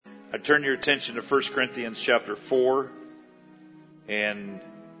I turn your attention to 1 Corinthians chapter 4 and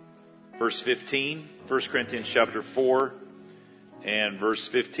verse 15. 1 Corinthians chapter 4 and verse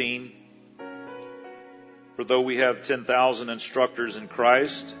 15. For though we have 10,000 instructors in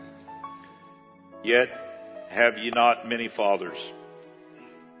Christ, yet have ye not many fathers.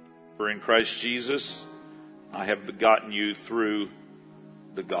 For in Christ Jesus I have begotten you through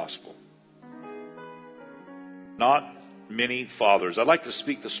the gospel. Not many fathers. I'd like to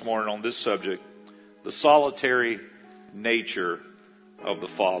speak this morning on this subject, the solitary nature of the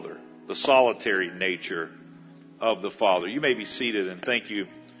Father. The solitary nature of the Father. You may be seated, and thank you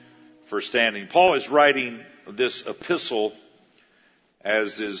for standing. Paul is writing this epistle,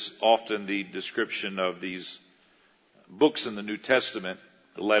 as is often the description of these books in the New Testament,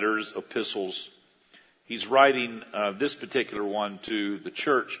 letters, epistles. He's writing this particular one to the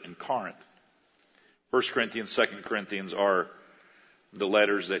church in Corinth. 1 Corinthians, 2 Corinthians are the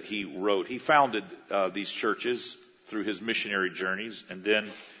letters that he wrote. He founded these churches through his missionary journeys, and then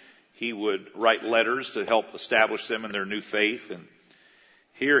he would write letters to help establish them in their new faith. And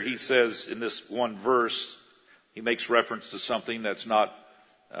here he says in this one verse, he makes reference to something that's not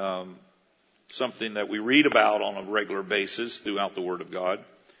something that we read about on a regular basis throughout the Word of God.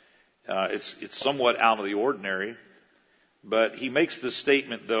 It's somewhat out of the ordinary, but he makes this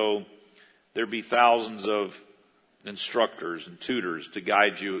statement, though, there be thousands of instructors and tutors to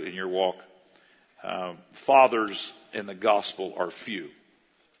guide you in your walk. Fathers in the gospel are few.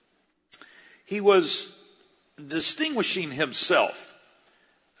 He was distinguishing himself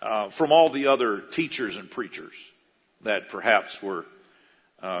from all the other teachers and preachers that perhaps were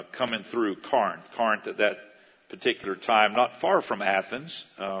coming through Corinth. Corinth at that particular time, not far from Athens,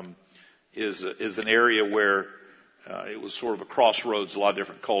 is an area where it was sort of a crossroads, a lot of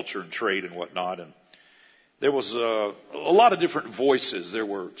different culture and trade and whatnot. And there was a lot of different voices. There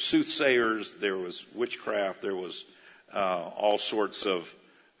were soothsayers, there was witchcraft, there was all sorts of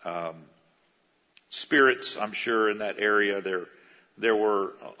spirits, I'm sure, in that area. There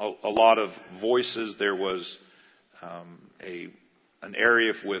were a lot of voices. There was an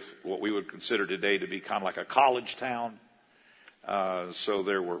area with what we would consider today to be kind of like a college town. So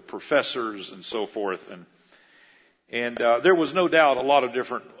there were professors and so forth, and there was no doubt a lot of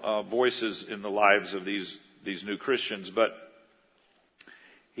different voices in the lives of these new Christians. But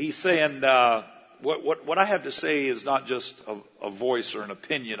he's saying what I have to say is not just a voice or an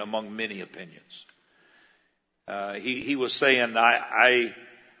opinion among many opinions. He was saying, I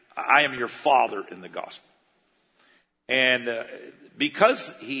am your father in the gospel. And because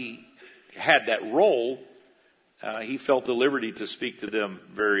he had that role, he felt the liberty to speak to them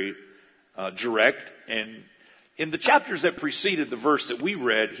very direct. And in the chapters that preceded the verse that we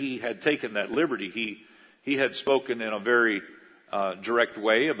read, he had taken that liberty. He had spoken in a very direct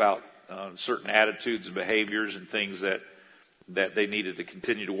way about certain attitudes and behaviors and things that they needed to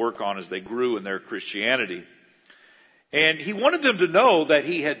continue to work on as they grew in their Christianity. And he wanted them to know that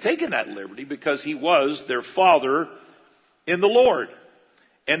he had taken that liberty because he was their father in the Lord.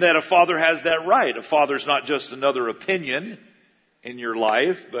 And that a father has that right. A father's not just another opinion in your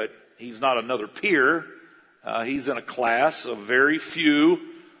life, but he's not another peer. He's in a class of very few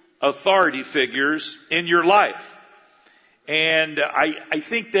authority figures in your life. And I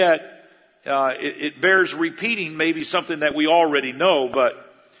think that it bears repeating maybe something that we already know, but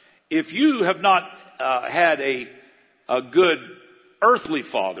if you have not had a good earthly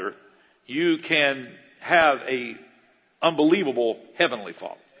father, you can have a unbelievable heavenly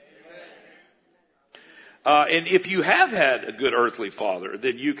father. And if you have had a good earthly father,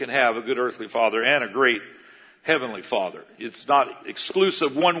 then you can have a good earthly father and a great heavenly father. It's not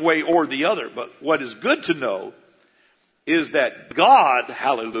exclusive one way or the other, but what is good to know is that God,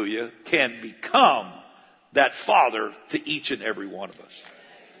 hallelujah, can become that father to each and every one of us.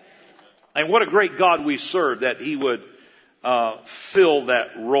 And what a great God we serve, that he would fill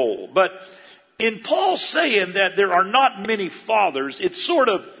that role. But in Paul saying that there are not many fathers, it sort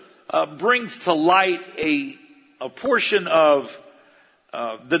of brings to light a portion of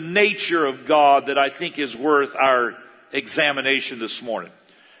the nature of God that I think is worth our examination this morning.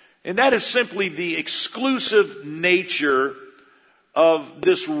 And that is simply the exclusive nature of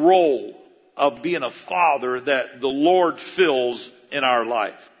this role of being a father that the Lord fills in our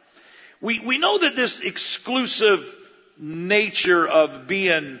life. We know that this exclusive nature of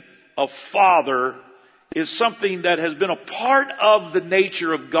being a father is something that has been a part of the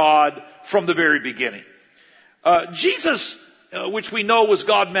nature of God from the very beginning. Jesus, which we know was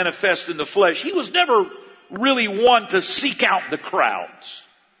God manifest in the flesh, he was never really one to seek out the crowds.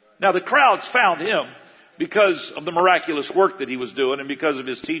 Now the crowds found him because of the miraculous work that he was doing and because of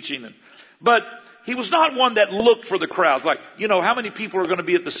his teaching. But he was not one that looked for the crowds. Like, how many people are going to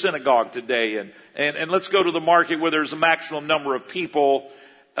be at the synagogue today? And let's go to the market where there's a maximum number of people.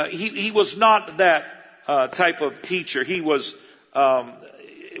 He was not that type of teacher. He was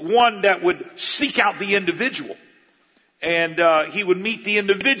one that would seek out the individual. And he would meet the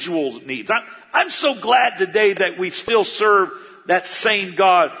individual's needs. I'm so glad today that we still serve that same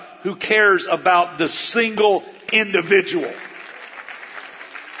God who cares about the single individual.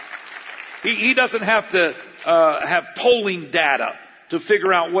 He doesn't have to have polling data to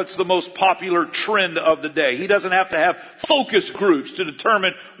figure out what's the most popular trend of the day. He doesn't have to have focus groups to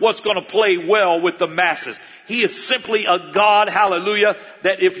determine what's going to play well with the masses. He is simply a God, hallelujah,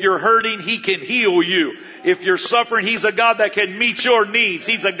 that if you're hurting, He can heal you. If you're suffering, He's a God that can meet your needs.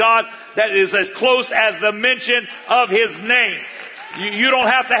 He's a God that is as close as the mention of His name. You don't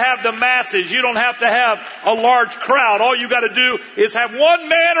have to have the masses. You don't have to have a large crowd. All you got to do is have one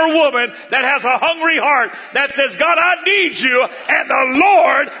man or woman that has a hungry heart that says, God, I need you, and the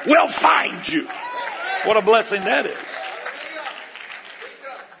Lord will find you. What a blessing that is.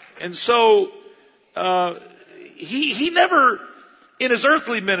 And so, he never, in his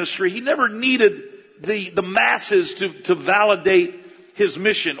earthly ministry, he never needed the masses to validate his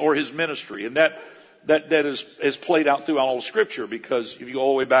mission or his ministry. And that is played out throughout all of Scripture, because if you go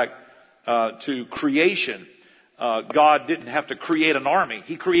all the way back to creation, God didn't have to create an army.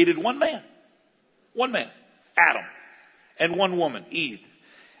 He created one man, Adam, and one woman, Eve.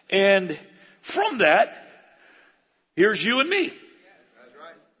 And from that, here's you and me.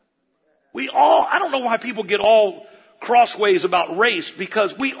 I don't know why people get all crossways about race,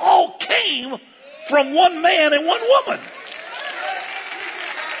 because we all came from one man and one woman.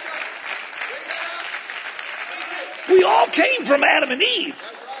 We all came from Adam and Eve.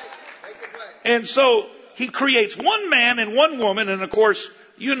 And so He creates one man and one woman. And of course,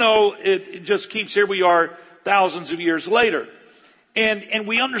 it just keeps, here we are thousands of years later. And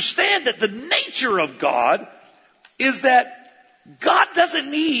we understand that the nature of God is that God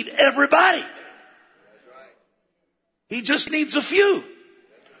doesn't need everybody. He just needs a few.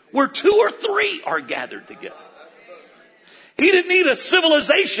 Where 2 or 3 are gathered together. He didn't need a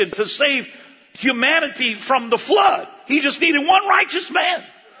civilization to save humanity from the flood. He just needed one righteous man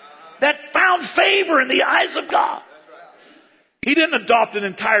that found favor in the eyes of God. He didn't adopt an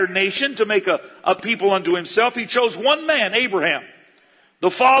entire nation to make a people unto Himself. He chose one man, Abraham,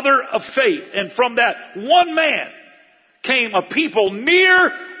 the father of faith. And from that one man came a people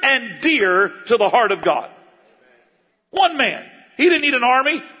near and dear to the heart of God. One man. He didn't need an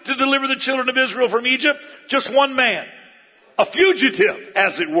army to deliver the children of Israel from Egypt. Just one man. A fugitive,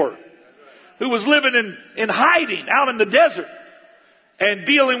 as it were, who was living in hiding out in the desert and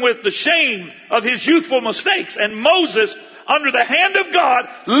dealing with the shame of his youthful mistakes. And Moses, under the hand of God,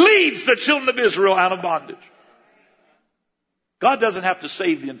 leads the children of Israel out of bondage. God doesn't have to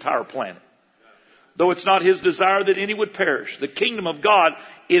save the entire planet, though it's not His desire that any would perish. The kingdom of God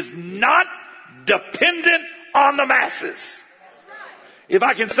is not dependent on the masses. If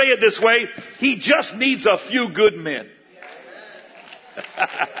I can say it this way, He just needs a few good men.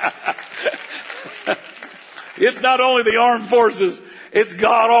 It's not only the armed forces, it's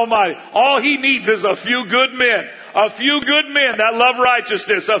God Almighty. All He needs is a few good men. A few good men that love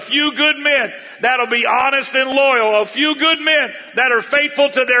righteousness. A few good men that'll be honest and loyal. A few good men that are faithful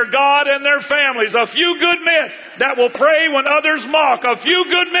to their God and their families. A few good men that will pray when others mock. A few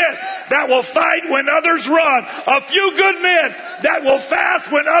good men that will fight when others run. A few good men that will fast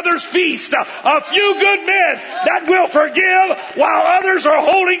when others feast. A few good men that will forgive while others are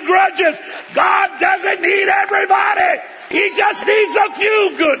holding grudges. God doesn't need everybody. He just needs a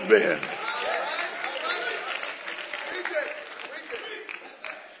few good men.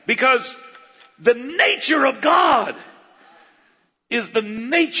 Because the nature of God is the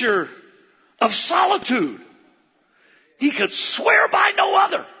nature of solitude. He could swear by no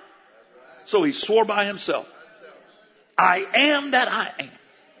other. So He swore by Himself. I am that I am.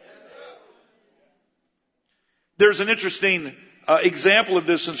 There's an interesting example of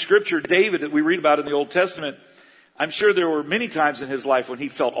this in Scripture. David, that we read about in the Old Testament. I'm sure there were many times in his life when he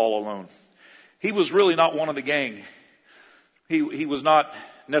felt all alone. He was really not one of the gang. He was not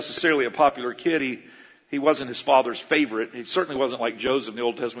necessarily a popular kid. He wasn't his father's favorite. He certainly wasn't like Joseph. In the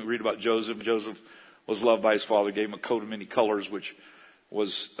Old Testament, we read about Joseph. Joseph was loved by his father, gave him a coat of many colors, which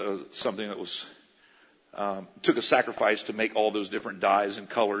was something that was took a sacrifice to make all those different dyes and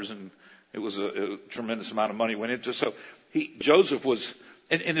colors, and it was a tremendous amount of money went into. So Joseph was,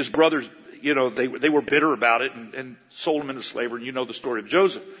 and his brothers, they were bitter about it and sold him into slavery. And you know the story of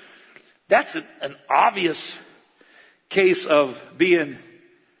Joseph. That's an obvious case of being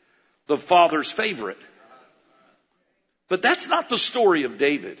the father's favorite. But that's not the story of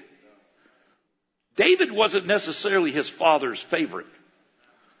David. David wasn't necessarily his father's favorite.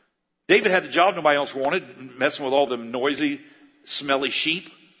 David had the job nobody else wanted, messing with all them noisy, smelly sheep.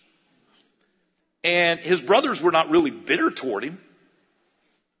 And his brothers were not really bitter toward him,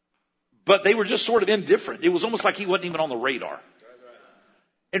 but they were just sort of indifferent. It was almost like he wasn't even on the radar.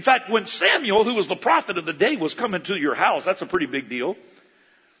 In fact, when Samuel, who was the prophet of the day, was coming to your house, that's a pretty big deal.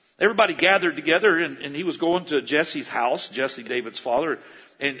 Everybody gathered together, and he was going to Jesse's house, Jesse, David's father,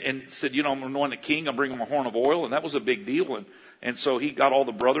 and said, I'm going to anoint a king. I'm bringing him a horn of oil. And that was a big deal. And so he got all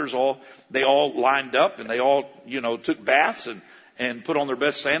the brothers, they all lined up, and they all, took baths and put on their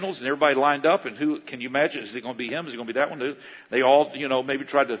best sandals, and everybody lined up. And who can you imagine? Is it going to be him? Is it going to be that one? They all, maybe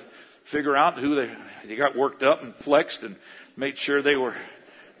tried to figure out who they got worked up and flexed and made sure they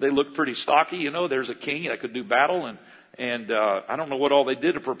looked pretty stocky. There's a king that could do battle. And I don't know what all they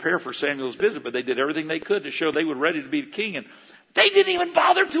did to prepare for Samuel's visit, but they did everything they could to show they were ready to be the king. And they didn't even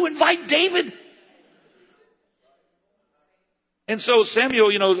bother to invite David. And so Samuel,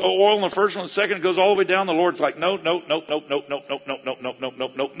 oil in the first one, the second, it goes all the way down. The Lord's like, no. And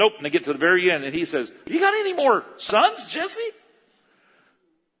they get to the very end, and he says, you got any more sons, Jesse?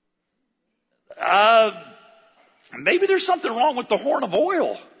 Maybe there's something wrong with the horn of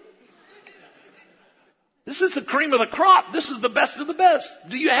oil. This is the cream of the crop. This is the best of the best.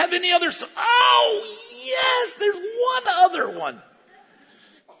 Do you have any others? Oh, yes, there's one other one.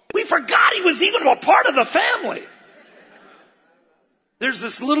 We forgot he was even a part of the family. There's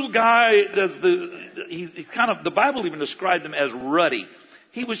this little guy, he's kind of, the Bible even described him as ruddy.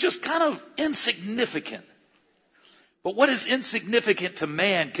 He was just kind of insignificant. But what is insignificant to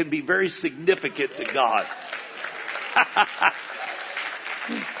man can be very significant to God.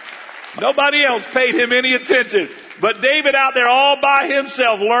 Nobody else paid him any attention. But David out there all by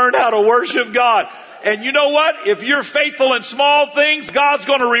himself learned how to worship God. And you know what? If you're faithful in small things, God's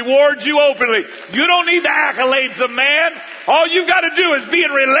going to reward you openly. You don't need the accolades of man. All you got to do is be in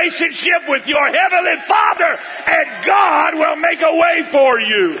relationship with your heavenly Father, and God will make a way for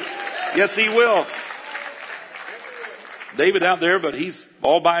you. Yes, he will. David out there, but he's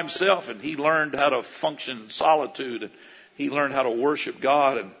all by himself, and he learned how to function in solitude, and he learned how to worship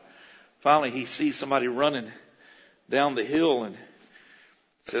God. And finally, he sees somebody running down the hill and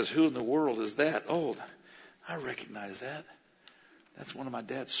says, who in the world is that? Oh, I recognize that. That's one of my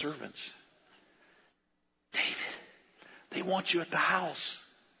dad's servants. David, they want you at the house.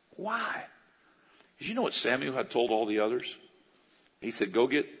 Why? Because you know what Samuel had told all the others? He said, go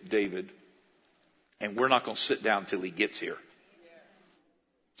get David, and we're not going to sit down till he gets here.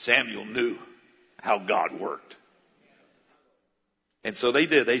 Samuel knew how God worked. And so they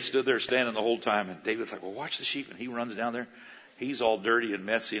did. They stood there standing the whole time. And David's like, well, watch the sheep. And he runs down there. He's all dirty and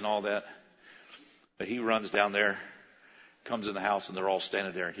messy and all that. But he runs down there, comes in the house, and they're all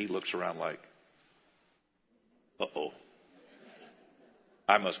standing there. And he looks around like, uh-oh,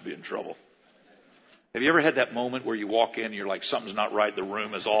 I must be in trouble. Have you ever had that moment where you walk in and you're like, something's not right, the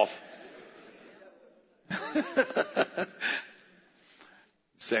room is off?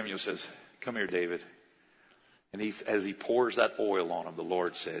 Samuel says, come here, David. And as he pours that oil on him, the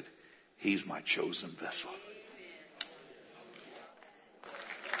Lord said, he's my chosen vessel.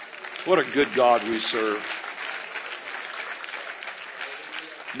 What a good God we serve.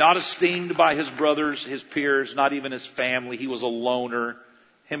 Not esteemed by his brothers, his peers, not even his family. He was a loner.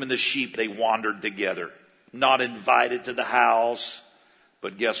 Him and the sheep, they wandered together. Not invited to the house.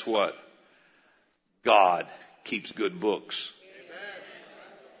 But guess what? God keeps good books.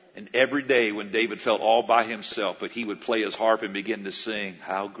 And every day when David felt all by himself, but he would play his harp and begin to sing,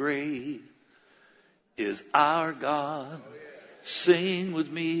 how great is our God. Sing with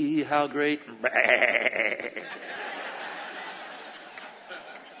me, how great.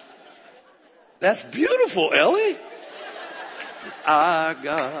 That's beautiful, Ellie. Our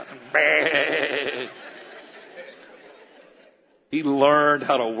God. He learned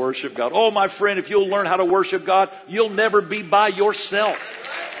how to worship God. Oh, my friend, if you'll learn how to worship God, you'll never be by yourself.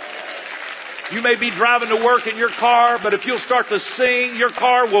 You may be driving to work in your car, but if you'll start to sing, your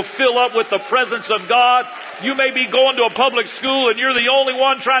car will fill up with the presence of God. You may be going to a public school and you're the only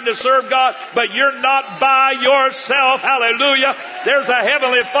one trying to serve God, but you're not by yourself. Hallelujah. There's a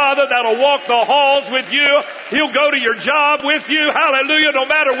heavenly Father that'll walk the halls with you. He'll go to your job with you. Hallelujah. No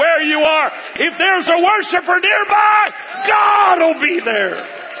matter where you are. If there's a worshiper nearby, God will be there.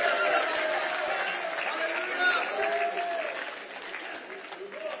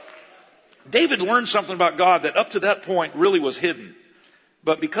 David learned something about God that up to that point really was hidden.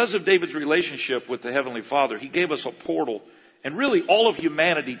 But because of David's relationship with the Heavenly Father, he gave us a portal, and really all of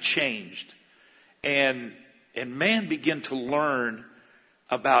humanity changed. And man began to learn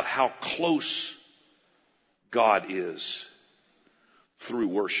about how close God is through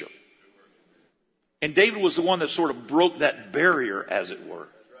worship. And David was the one that sort of broke that barrier, as it were.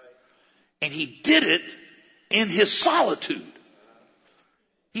 And he did it in his solitude.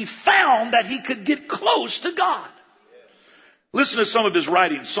 He found that he could get close to God. Listen to some of his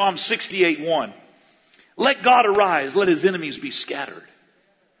writings. Psalm 68:1. Let God arise, let his enemies be scattered.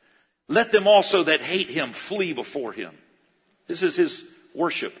 Let them also that hate him flee before him. This is his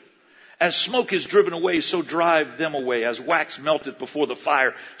worship. As smoke is driven away, so drive them away. As wax melteth before the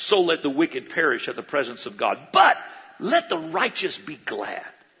fire, so let the wicked perish at the presence of God. But let the righteous be glad.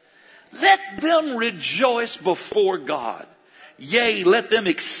 Let them rejoice before God. Yea, let them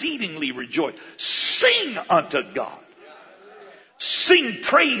exceedingly rejoice. Sing unto God. Sing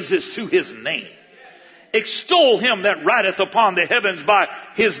praises to his name. Extol him that rideth upon the heavens by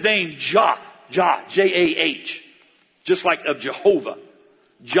his name, Jah, J-A-H. Just like of Jehovah.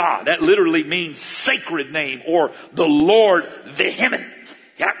 Jah, that literally means sacred name, or the Lord Vehement.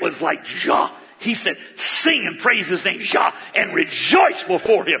 That was like Jah. He said, sing and praise his name, Jah, and rejoice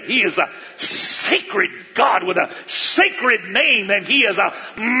before him. He is a sacred God with a sacred name, and he is a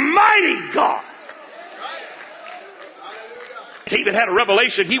mighty God. David had a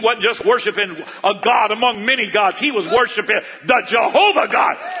revelation. He wasn't just worshiping a God among many gods. He was worshiping the Jehovah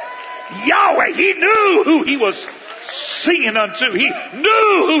God. Yahweh. He knew who he was singing unto. He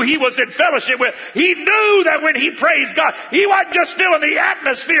knew who he was in fellowship with. He knew that when he praised God, he wasn't just filling the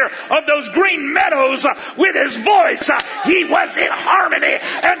atmosphere of those green meadows with his voice. He was in harmony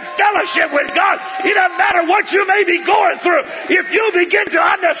and fellowship with God. It doesn't matter what you may be going through. If you begin to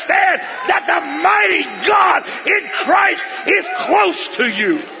understand that the mighty God in Christ is close to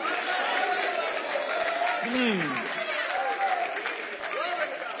you.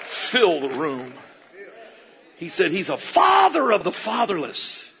 Fill the room. He said he's a father of the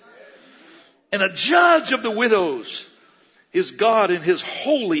fatherless and a judge of the widows, is God in his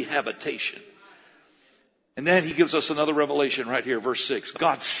holy habitation. And then he gives us another revelation right here, verse 6.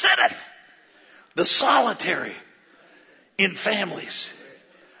 God setteth the solitary in families.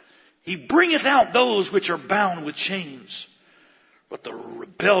 He bringeth out those which are bound with chains, but the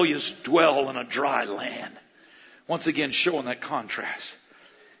rebellious dwell in a dry land. Once again, showing that contrast.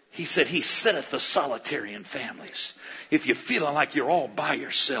 He said he setteth the solitary in families. If you're feeling like you're all by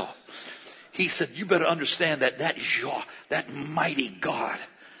yourself, he said you better understand that Jah, that mighty God,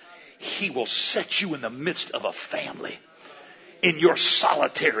 he will set you in the midst of a family. In your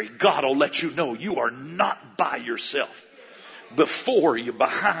solitary, God will let you know you are not by yourself. Before you,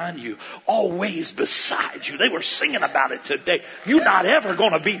 behind you, always beside you. They were singing about it today. You're not ever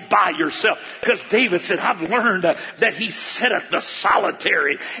going to be by yourself. Because David said, I've learned that he setteth the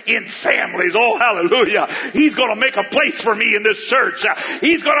solitary in families. Oh, hallelujah. He's going to make a place for me in this church.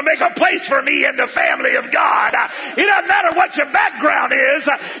 He's going to make a place for me in the family of God. It doesn't matter what your background is.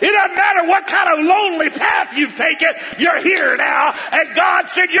 It doesn't matter what kind of lonely path you've taken. You're here now. And God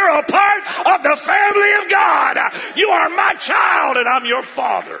said you're a part of the family of God. You are my child. And I'm your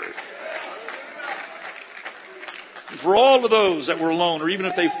father. For all of those that were alone, or even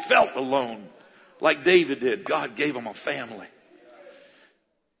if they felt alone, like David did, God gave them a family.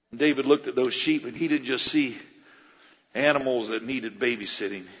 David looked at those sheep, and he didn't just see animals that needed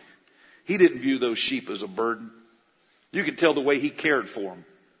babysitting. He didn't view those sheep as a burden. You can tell the way he cared for them.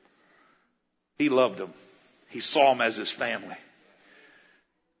 He loved them. He saw them as his family.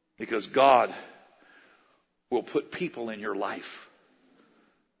 Because God will put people in your life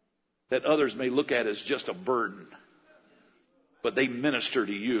that others may look at as just a burden, but they minister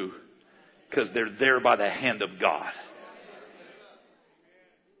to you because they're there by the hand of God.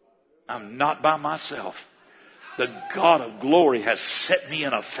 I'm not by myself. The God of glory has set me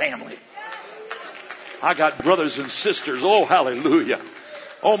in a family. I got brothers and sisters. Oh, hallelujah.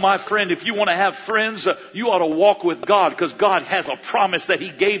 Oh, my friend, if you want to have friends, you ought to walk with God, because God has a promise that he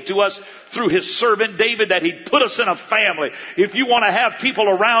gave to us through his servant David, that he'd put us in a family. If you want to have people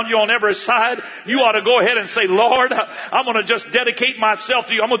around you on every side, you ought to go ahead and say, Lord, I'm going to just dedicate myself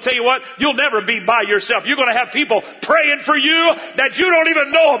to you. I'm going to tell you what, you'll never be by yourself. You're going to have people praying for you that you don't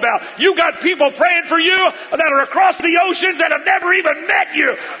even know about. You got people praying for you that are across the oceans that have never even met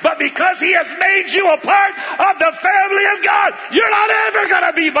you. But because he has made you a part of the family of God, you're not ever going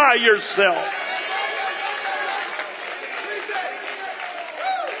to be by yourself.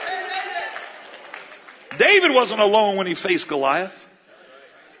 David wasn't alone when he faced Goliath.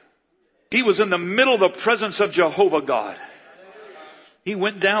 He was in the middle of the presence of Jehovah God. He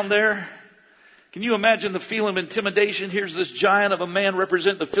went down there. Can you imagine the feeling of intimidation? Here's this giant of a man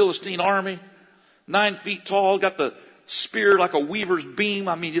representing the Philistine army, 9 feet tall, got the spear like a weaver's beam.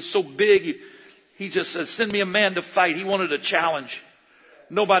 I mean, it's so big. He just says, send me a man to fight. He wanted a challenge.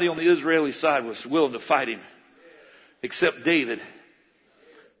 Nobody on the Israeli side was willing to fight him except David.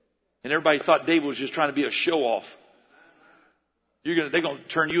 And everybody thought David was just trying to be a show off. They're going to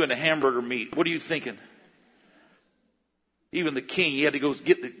turn you into hamburger meat. What are you thinking? Even the king, he had to go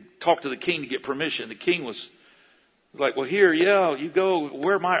talk to the king to get permission. The king was like, well, here, yeah, you go,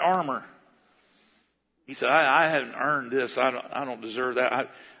 wear my armor. He said, I haven't earned this. I don't deserve that.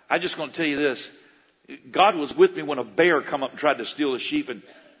 I just going to tell you this. God was with me when a bear come up and tried to steal the sheep, and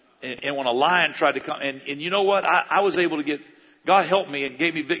when a lion tried to come. And you know what? I was able to get, God helped me and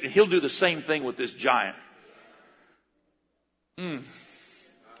gave me victory. He'll do the same thing with this giant.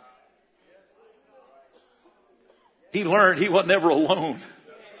 He learned he was never alone.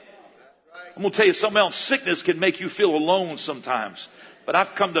 I'm going to tell you something else. Sickness can make you feel alone sometimes. But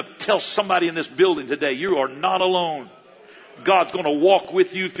I've come to tell somebody in this building today, you are not alone. God's going to walk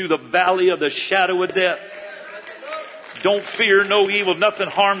with you through the valley of the shadow of death. Don't fear no evil, nothing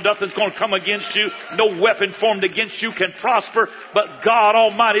harm, nothing's going to come against you. No weapon formed against you can prosper. But God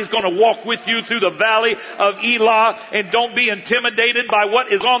Almighty is going to walk with you through the valley of Elah. And don't be intimidated by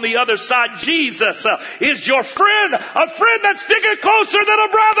what is on the other side. Jesus is your friend, a friend that's sticking closer than a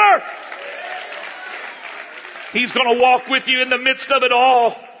brother. He's going to walk with you in the midst of it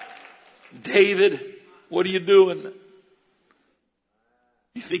all. David, what are you doing?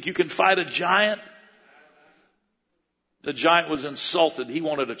 You think you can fight a giant? The giant was insulted. He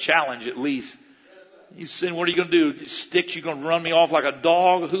wanted a challenge at least. He said, what are you going to do? Sticks, you're going to run me off like a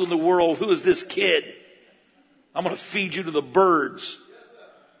dog? Who in the world? Who is this kid? I'm going to feed you to the birds.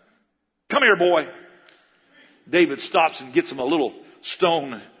 Come here, boy. David stops and gets him a little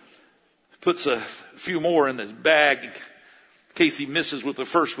stone, puts a few more in his bag in case he misses with the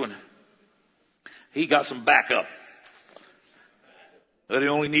first one. He got some backup. But he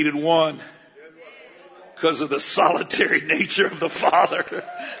only needed one because of the solitary nature of the Father.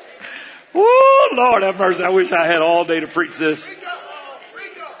 Woo, Lord have mercy. I wish I had all day to preach this.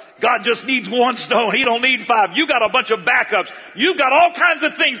 God just needs one stone. He don't need 5. You got a bunch of backups. You got all kinds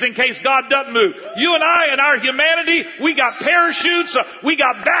of things in case God doesn't move. You and I and our humanity, we got parachutes. We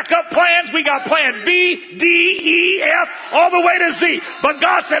got backup plans. We got plan B, D, E, F, all the way to Z. But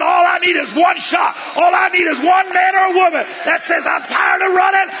God said, all I need is one shot. All I need is one man or a woman that says, I'm tired of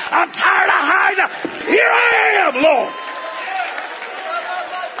running. I'm tired of hiding. Here I am, Lord.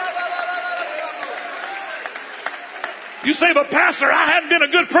 You say, but Pastor, I haven't been a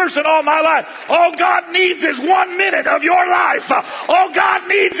good person all my life. All God needs is 1 minute of your life. All God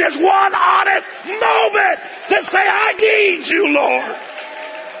needs is one honest moment to say, I need you, Lord.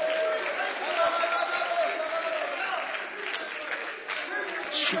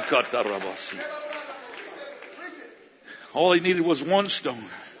 All he needed was one stone.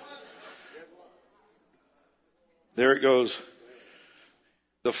 There it goes.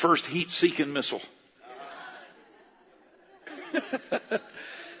 The first heat-seeking missile.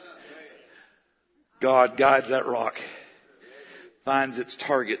 God guides that rock, finds its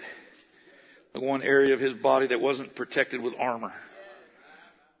target, the one area of his body that wasn't protected with armor.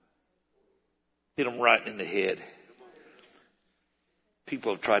 Hit him right in the head.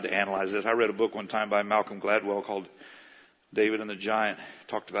 People have tried to analyze this. I read a book one time by Malcolm Gladwell called David and the Giant.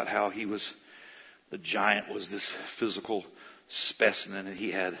 Talked about how the giant was this physical specimen, and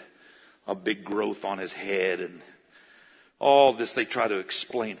he had a big growth on his head, and all this they try to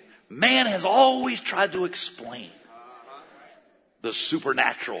explain. Man has always tried to explain the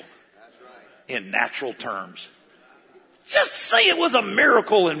supernatural in natural terms. Just say it was a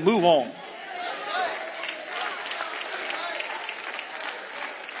miracle and move on.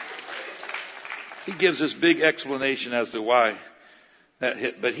 He gives this big explanation as to why that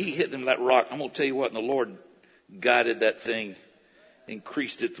hit. But he hit them that rock. I'm going to tell you what, and the Lord guided that thing,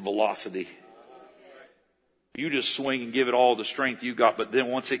 increased its velocity. You just swing and give it all the strength you got, but then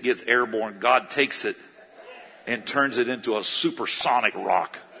once it gets airborne, God takes it and turns it into a supersonic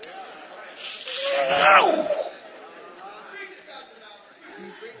rock.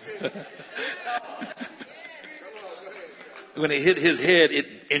 When it hit his head, it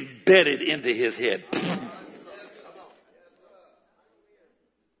embedded into his head.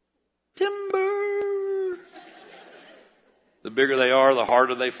 Timber. The bigger they are, the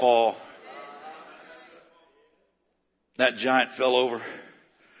harder they fall. That giant fell over.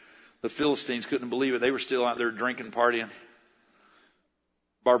 The Philistines couldn't believe it. They were still out there drinking, partying,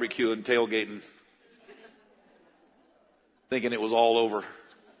 barbecuing, tailgating. thinking it was all over.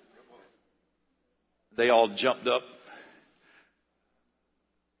 They all jumped up.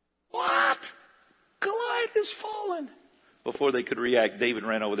 What? Goliath is fallen. Before they could react, David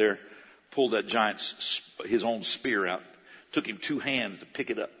ran over there, pulled that giant's, his own spear out. Took him 2 hands to pick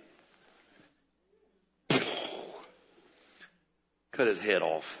it up. Cut his head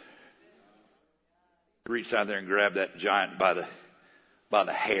off. Reached out there and grabbed that giant by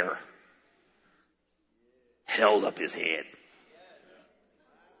the hair. Held up his head.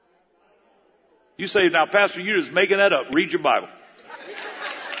 You say, now, Pastor, you're just making that up. Read your Bible.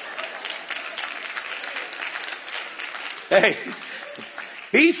 Hey,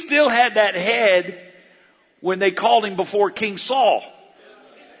 he still had that head when they called him before King Saul.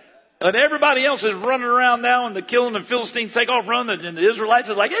 And everybody else is running around now, and the killing, the Philistines take off running, and the Israelites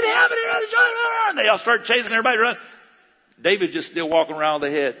is like, it happened, and they all start chasing everybody around. David just still walking around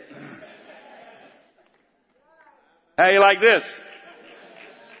with the head. How you like this?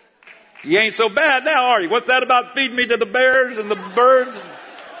 You ain't so bad now, are you? What's that about feeding me to the bears and the birds?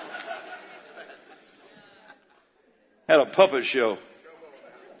 Had a puppet show.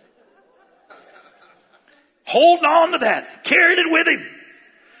 Holding on to that. Carried it with him.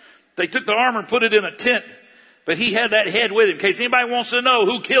 They took the armor and put it in a tent. But he had that head with him in case anybody wants to know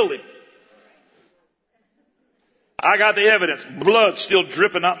who killed him. I got the evidence. Blood still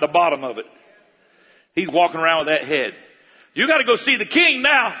dripping out the bottom of it. He's walking around with that head. You got to go see the king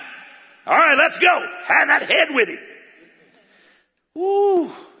now. All right, let's go. Have that head with him.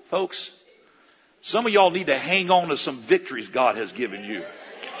 Woo, folks. Some of y'all need to hang on to some victories God has given you.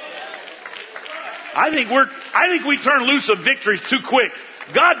 I think we turn loose of victories too quick.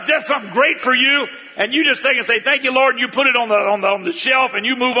 God did something great for you, and you just take and say, thank you, Lord, and you put it on the shelf, and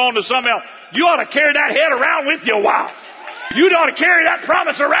you move on to something else. You ought to carry that head around with you a while. You ought to carry that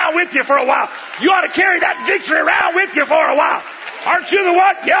promise around with you for a while. You ought to carry that victory around with you for a while. Aren't you the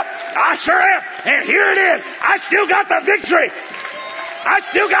one? Yep, I sure am. And here it is. I still got the victory. I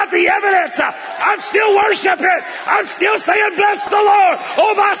still got the evidence. I'm still worshiping. I'm still saying, bless the Lord,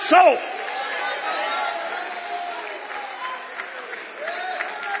 oh my soul.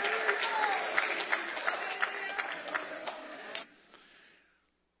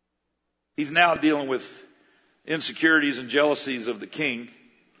 He's now dealing with insecurities and jealousies of the king.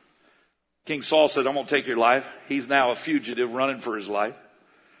 King Saul said, I'm going to take your life. He's now a fugitive running for his life.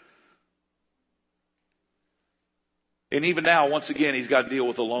 And even now, once again, he's got to deal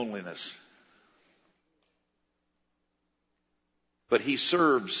with the loneliness. But he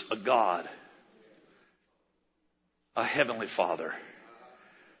serves a God, a heavenly Father,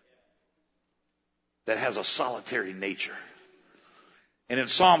 that has a solitary nature. And in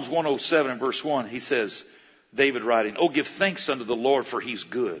Psalms 107 and verse 1, he says, David writing, oh, give thanks unto the Lord, for he's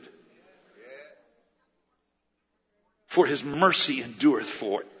good. For his mercy endureth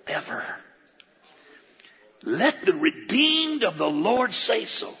forever. Let the redeemed of the Lord say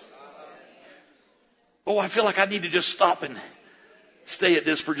so. Oh, I feel like I need to just stop and stay at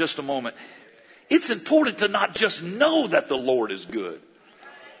this for just a moment. It's important to not just know that the Lord is good.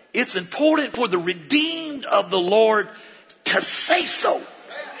 It's important for the redeemed of the Lord to say so.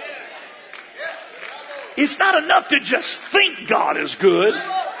 It's not enough to just think God is good.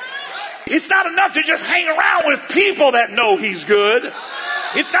 It's not enough to just hang around with people that know he's good.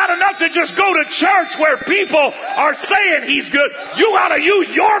 It's not enough to just go to church where people are saying he's good. You ought to use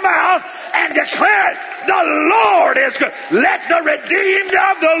your mouth and declare it. The Lord is good. Let the redeemed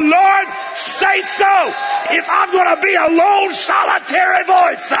of the Lord say so. If I'm going to be a lone, solitary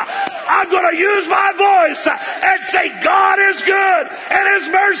voice, I'm going to use my voice and say, God is good and his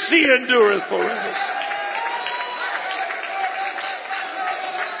mercy endureth forever.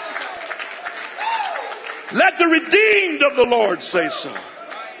 Let the redeemed of the Lord say so.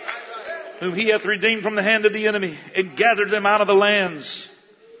 Whom he hath redeemed from the hand of the enemy, and gathered them out of the lands,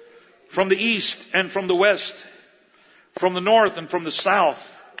 from the east and from the west, from the north and from the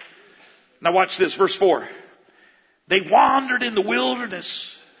south. Now watch this, verse 4. They wandered in the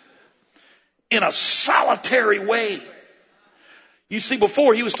wilderness in a solitary way. You see,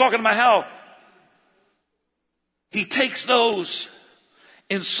 before he was talking about how he takes those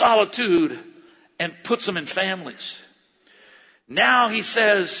in solitude and puts them in families. Now he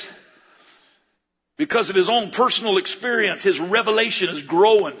says, because of his own personal experience, his revelation is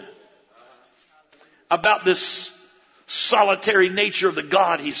growing about this solitary nature of the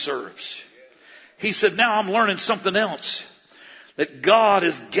God he serves. He said, now I'm learning something else. That God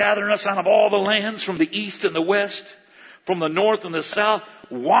is gathering us out of all the lands, from the east and the west, from the north and the south,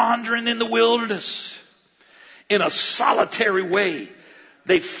 wandering in the wilderness in a solitary way.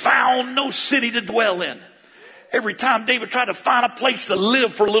 They found no city to dwell in. Every time David tried to find a place to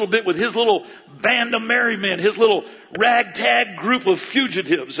live for a little bit with his little band of merry men, his little ragtag group of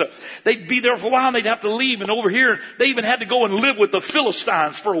fugitives, they'd be there for a while and they'd have to leave. And over here, they even had to go and live with the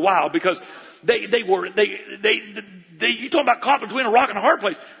Philistines for a while because you talking about caught between a rock and a hard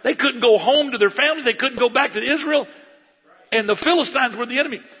place. They couldn't go home to their families. They couldn't go back to Israel. And the Philistines were the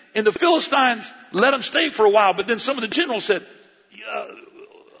enemy. And the Philistines let them stay for a while. But then some of the generals said,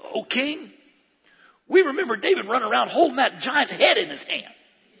 "O king, we remember David running around holding that giant's head in his hand.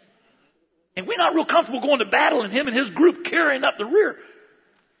 And we're not real comfortable going to battle and him and his group carrying up the rear.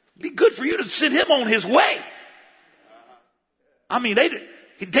 It'd be good for you to send him on his way." I mean,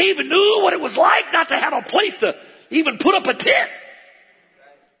 David knew what it was like not to have a place to even put up a tent.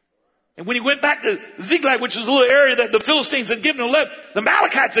 And when he went back to Ziklag, which is a little area that the Philistines had given him, the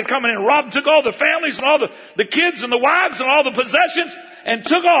Amalekites had come in and robbed, took all the families and all the kids and the wives and all the possessions and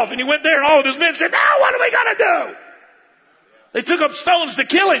took off. And he went there and all of his men said, "Now what are we going to do?" They took up stones to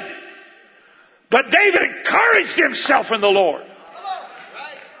kill him. But David encouraged himself in the Lord.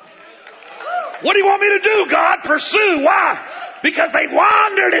 "What do you want me to do, God? Pursue." Why? Because they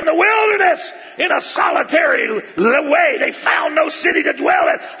wandered in the wilderness in a solitary way. They found no city to dwell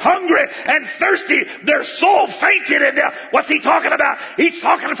in. Hungry and thirsty, their soul fainted in them. What's he talking about? He's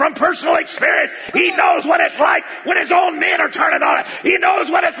talking from personal experience. He knows what it's like when his own men are turning on it. He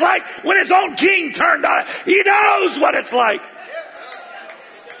knows what it's like when his own king turned on it. He knows what it's like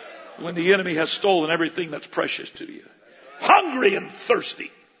when the enemy has stolen everything that's precious to you. Hungry and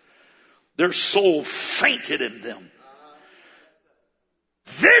thirsty, their soul fainted in them.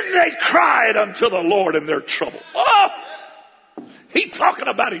 Then they cried unto the Lord in their trouble. Oh, he's talking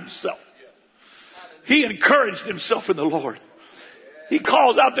about himself. He encouraged himself in the Lord. He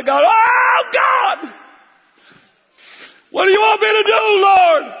calls out to God, "Oh God, what do you want me to do,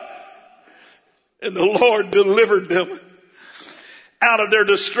 Lord?" And the Lord delivered them out of their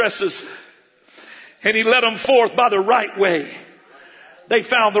distresses. And he led them forth by the right way. They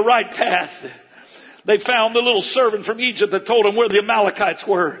found the right path. They found the little servant from Egypt that told them where the Amalekites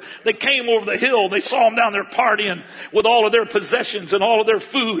were. They came over the hill. They saw them down there partying with all of their possessions and all of their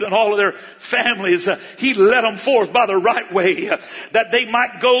food and all of their families. He led them forth by the right way that they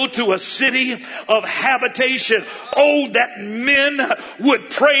might go to a city of habitation. Oh, that men would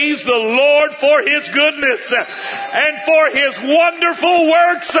praise the Lord for his goodness and for his wonderful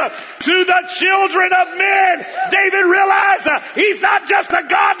works to the children of men. David realized he's not just a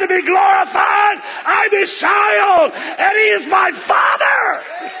God to be glorified. I'm his child, and he is my father.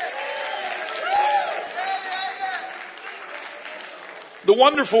 The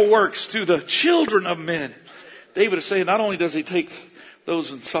wonderful works to the children of men. David is saying not only does he take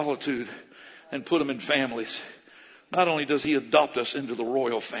those in solitude and put them in families, not only does he adopt us into the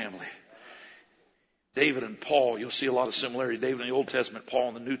royal family. David and Paul, you'll see a lot of similarity. David in the Old Testament, Paul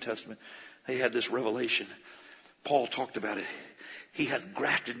in the New Testament, they had this revelation. Paul talked about it. He has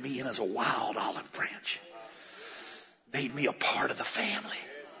grafted me in as a wild olive branch, made me a part of the family,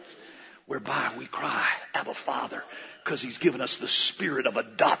 whereby we cry, "Abba, Father," because he's given us the spirit of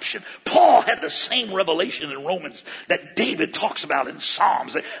adoption. Paul had the same revelation in Romans that David talks about in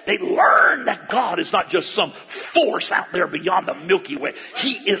Psalms. They learned that God is not just some force out there beyond the Milky Way.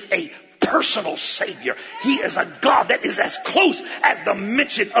 He is a personal Savior. He is a God that is as close as the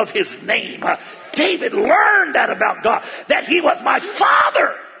mention of his name. David learned that about God, that he was my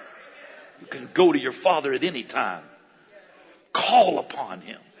father. You can go to your father at any time. Call upon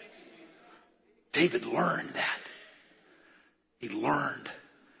him. David learned that. He learned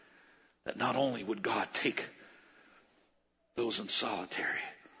that not only would God take those in solitary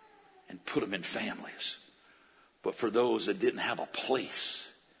and put them in families, but for those that didn't have a place,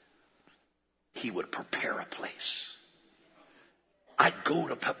 he would prepare a place. I go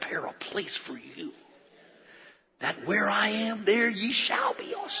to prepare a place for you, that where I am, there ye shall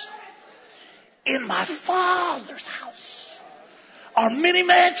be also. In my Father's house are many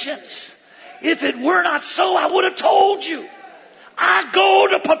mansions. If it were not so, I would have told you. I go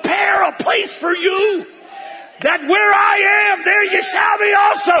to prepare a place for you, that where I am, there you shall be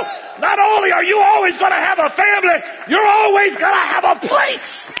also. Not only are you always going to have a family, you're always going to have a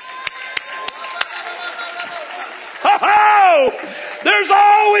place. Oh, there's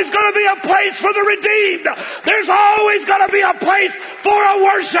always going to be a place for the redeemed. There's always going to be a place for a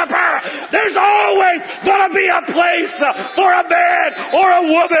worshiper. There's always going to be a place for a man or a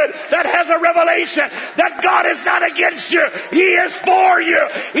woman that has a revelation that God is not against you. He is for you.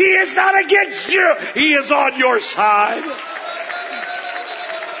 He is not against you. He is on your side.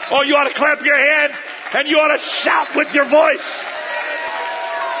 Oh, you ought to clap your hands and you ought to shout with your voice.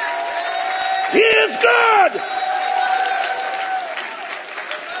 He is good.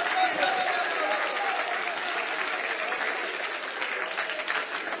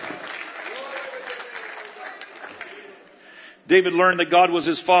 David learned that God was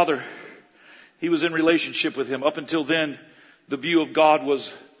his father. He was in relationship with him. Up until then, the view of God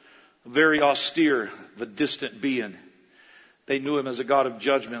was very austere, the distant being. They knew him as a God of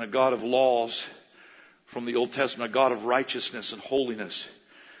judgment, a God of laws from the Old Testament, a God of righteousness and holiness.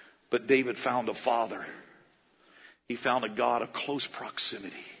 But David found a father. He found a God of close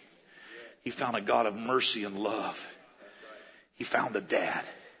proximity. He found a God of mercy and love. He found a dad.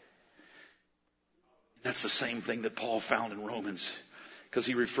 That's the same thing that Paul found in Romans, because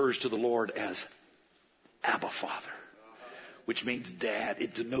he refers to the Lord as Abba Father, which means dad.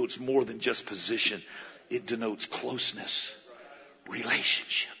 It denotes more than just position. It denotes closeness,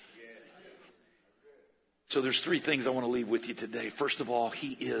 relationship. So there's three things I want to leave with you today. First of all,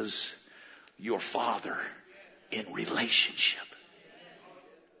 he is your father in relationship.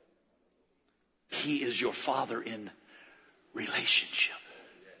 He is your father in relationship.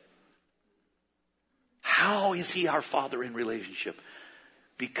 How is he our father in relationship?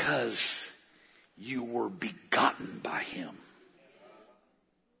 Because you were begotten by him.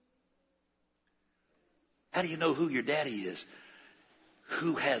 How do you know who your daddy is?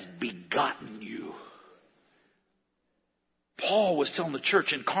 Who has begotten you? Paul was telling the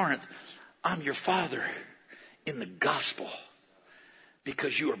church in Corinth, I'm your father in the gospel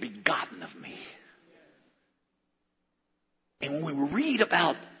because you are begotten of me. And when we read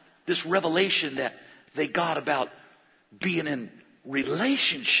about this revelation that they got about being in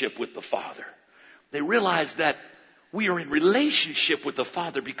relationship with the Father, they realized that we are in relationship with the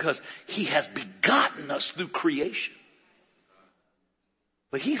Father because he has begotten us through creation.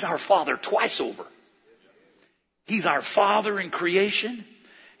 But he's our Father twice over. He's our Father in creation,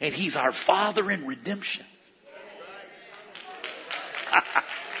 and he's our Father in redemption.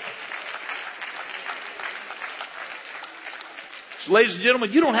 So, ladies and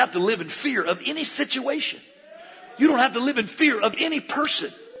gentlemen, you don't have to live in fear of any situation. You don't have to live in fear of any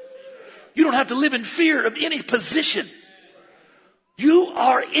person. You don't have to live in fear of any position. You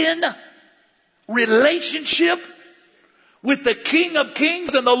are in relationship with the King of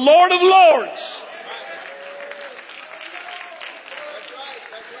Kings and the Lord of Lords.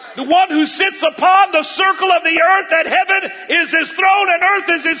 The one who sits upon the circle of the earth, that heaven is his throne and earth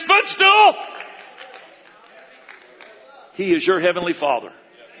is his footstool. He is your heavenly Father.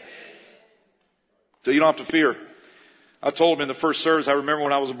 So you don't have to fear. I told him in the first service, I remember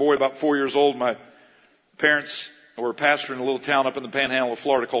when I was a boy about 4 years old, my parents were pastoring a little town up in the panhandle of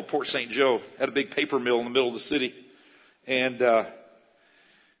Florida called Port St. Joe. Had a big paper mill in the middle of the city. And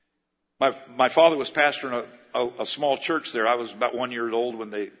my father was pastoring a small church there. I was about 1 year old when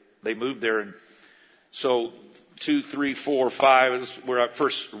they moved there. And so 2, 3, 4, 5 is where I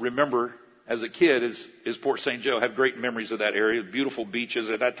first remember as a kid is Port St. Joe. I have great memories of that area. Beautiful beaches.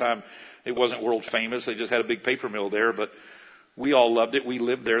 At that time, it wasn't world famous. They just had a big paper mill there, but we all loved it. We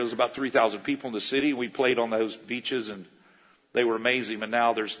lived there. There was about 3,000 people in the city. We played on those beaches, and they were amazing. And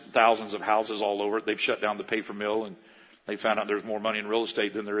now there's thousands of houses all over it. They've shut down the paper mill, and they found out there's more money in real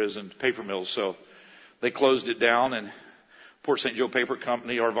estate than there is in paper mills. So they closed it down, and Port St. Joe Paper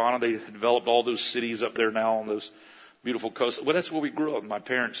Company, Arvana, they developed all those cities up there now on those beautiful coasts. Well, that's where we grew up. My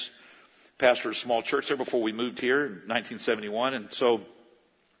parents pastored a small church there before we moved here in 1971. And so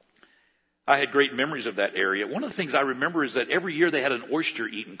I had great memories of that area. One of the things I remember is that every year they had an oyster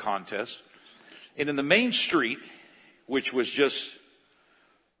eating contest. And in the main street, which was just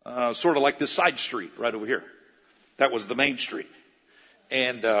sort of like this side street right over here, that was the main street.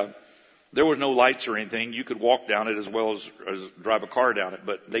 And there were no lights or anything. You could walk down it as well as drive a car down it.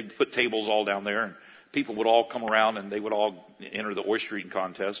 But they put tables all down there, and people would all come around, and they would all enter the oyster eating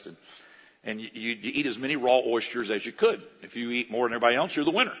contest. And you eat as many raw oysters as you could. If you eat more than everybody else, you're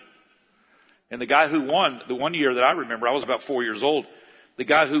the winner. And the guy who won, the 1 year that I remember, I was about 4 years old. The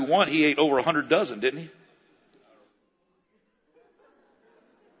guy who won, he ate over 100 dozen, didn't he?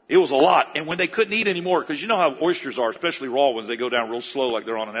 It was a lot. And when they couldn't eat anymore, because you know how oysters are, especially raw ones, they go down real slow like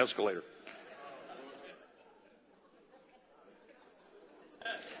they're on an escalator.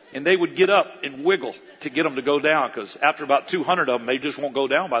 And they would get up and wiggle to get them to go down, because after about 200 of them, they just won't go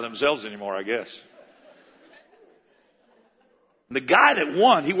down by themselves anymore, I guess. And the guy that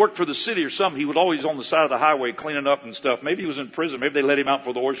won, he worked for the city or something. He was always on the side of the highway cleaning up and stuff. Maybe he was in prison. Maybe they let him out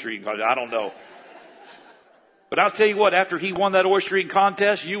for the oyster eating contest. I don't know. But I'll tell you what, after he won that oyster eating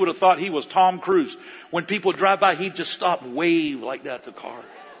contest, you would have thought he was Tom Cruise. When people drive by, he'd just stop and wave like that to the car.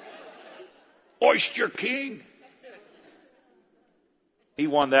 Oyster King. He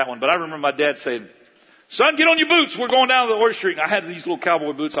won that one. But I remember my dad saying, son, get on your boots. We're going down to the oyster eating. I had these little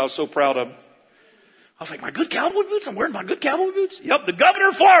cowboy boots. I was so proud of them. I was like, my good cowboy boots? I'm wearing my good cowboy boots? Yep, the governor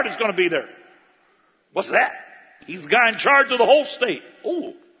of Florida is going to be there. What's that? He's the guy in charge of the whole state.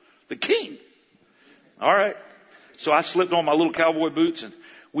 Oh, the king. All right. So I slipped on my little cowboy boots and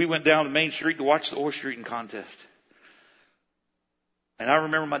we went down to Main Street to watch the horse shooting contest. And I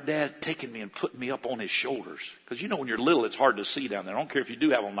remember my dad taking me and putting me up on his shoulders. Because you know when you're little, it's hard to see down there. I don't care if you do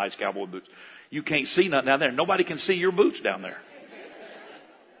have on nice cowboy boots. You can't see nothing down there. Nobody can see your boots down there.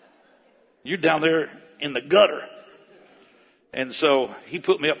 You're down there in the gutter. And so he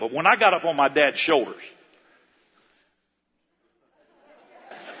put me up. But when I got up on my dad's shoulders,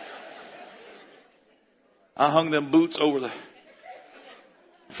 I hung them boots over the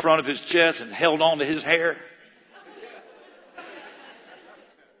front of his chest and held on to his hair.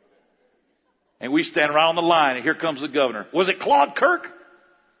 And we stand around the line, and here comes the governor. Was it Claude Kirk?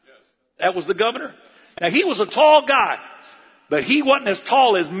 Yes. That was the governor? Now, he was a tall guy, but he wasn't as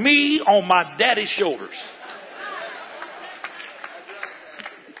tall as me on my daddy's shoulders.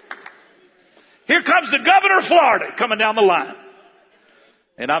 Here comes the governor of Florida coming down the line.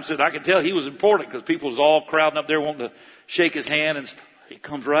 And I'm saying, I could tell he was important because people was all crowding up there wanting to shake his hand. And he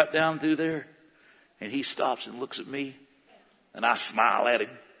comes right down through there, and he stops and looks at me, and I smile at him.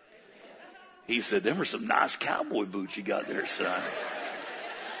 He said, them are some nice cowboy boots you got there, son.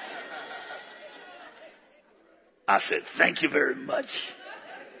 I said, thank you very much.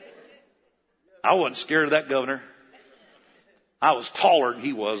 I wasn't scared of that governor. I was taller than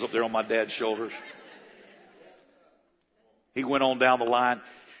he was up there on my dad's shoulders. He went on down the line.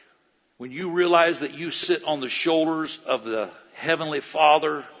 When you realize that you sit on the shoulders of the Heavenly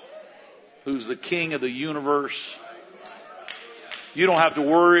Father, who's the King of the universe, you don't have to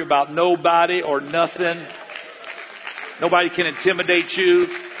worry about nobody or nothing. Nobody can intimidate you.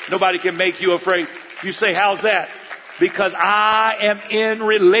 Nobody can make you afraid. You say, how's that? Because I am in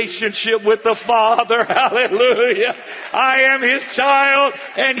relationship with the Father. Hallelujah. I am His child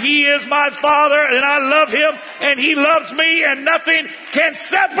and He is my Father and I love Him and He loves me and nothing can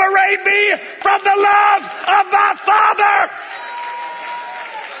separate me from the love of my Father.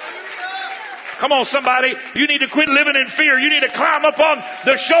 Come on, somebody. You need to quit living in fear. You need to climb up on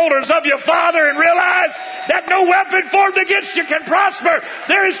the shoulders of your Father and realize that no weapon formed against you can prosper.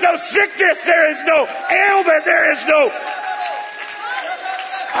 There is no sickness. There is no ailment. There is no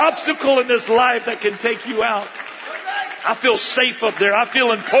obstacle in this life that can take you out. I feel safe up there. I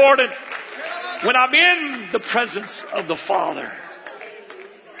feel important when I'm in the presence of the Father.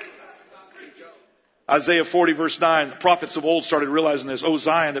 Isaiah 40 verse 9, the prophets of old started realizing this. O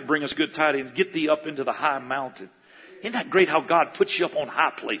Zion, that bring us good tidings, get thee up into the high mountain. Isn't that great how God puts you up on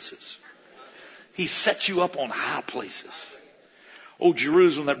high places? He sets you up on high places. O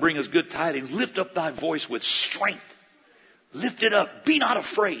Jerusalem, that bring us good tidings, lift up thy voice with strength. Lift it up. Be not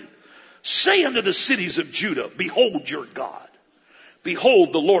afraid. Say unto the cities of Judah, behold your God.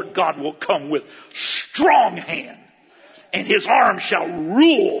 Behold, the Lord God will come with strong hand. And his arm shall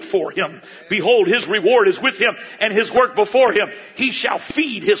rule for him. Behold, his reward is with him and his work before him. He shall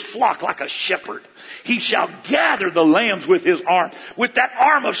feed his flock like a shepherd. He shall gather the lambs with his arm. With that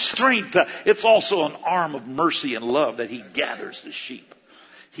arm of strength, it's also an arm of mercy and love that he gathers the sheep.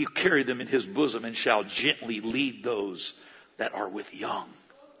 He'll carry them in his bosom and shall gently lead those that are with young.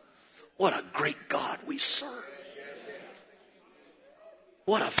 What a great God we serve.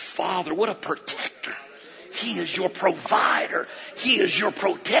 What a Father, what a protector. He is your provider. He is your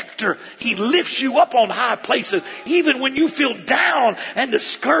protector. He lifts you up on high places. Even when you feel down and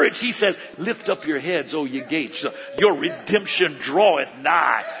discouraged, He says, lift up your heads, O ye gates. Your redemption draweth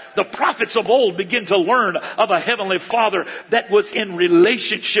nigh. The prophets of old begin to learn of a heavenly Father that was in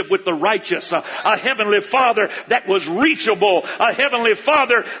relationship with the righteous. A heavenly Father that was reachable. A heavenly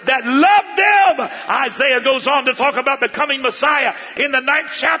Father that loved them. Isaiah goes on to talk about the coming Messiah in the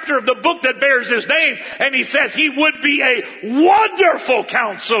 9th chapter of the book that bears his name. And he says he would be a wonderful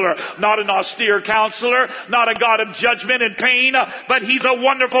counselor. Not an austere counselor. Not a God of judgment and pain. But he's a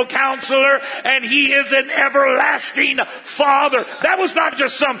wonderful counselor. And he is an everlasting Father. That was not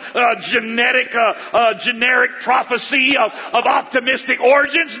just some generic prophecy of optimistic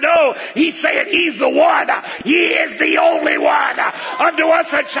origins. No, he's saying he's the one. He is the only one. Unto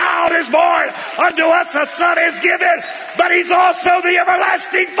us a child is born. Unto us a son is given. But he's also the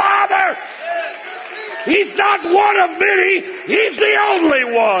everlasting Father. He's not one of many. He's the only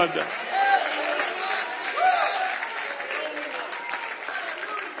one.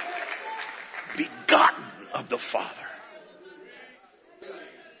 Begotten of the Father.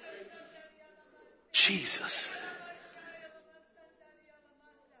 Jesus.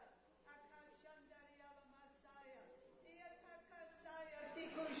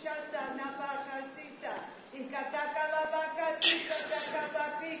 Jesus.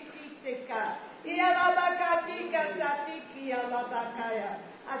 tika. Ialabakatika tatiki alabakaya.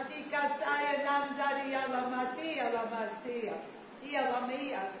 Atika saya nandari alamati alamasia.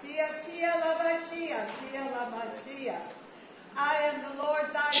 Ialamia, sia tia lamashia, sia lamashia. I am the Lord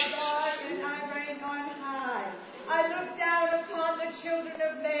thy God, and I reign on high. I look down upon the children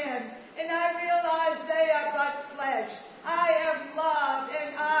of men, and I realize they are but flesh. I am love,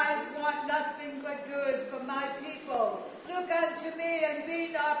 and I want nothing but good for my people. Look unto me, and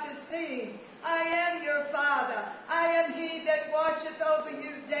be not deceived. I am your Father. I am he that watcheth over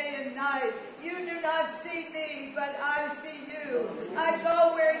you day and night. You do not see me, but I see you. I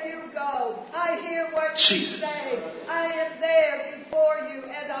go where you go. I hear what you say. I am there before you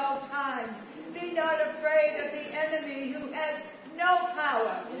at all times. Be not afraid of the enemy who has no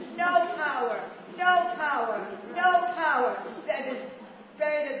power, no power, no power, no power that is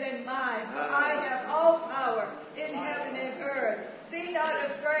greater than mine. For I have all power in heaven and earth. Be not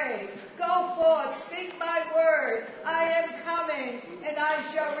afraid. Go forth. Speak my word. I am coming, and I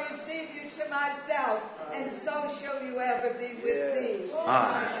shall receive you to myself, and so shall you ever be with me.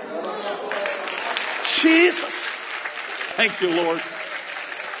 Jesus. Thank you, Lord.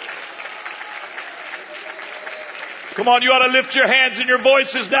 Come on, you ought to lift your hands and your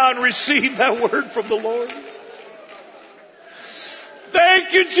voices now and receive that word from the Lord.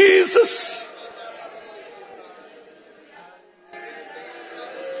 Thank you, Jesus.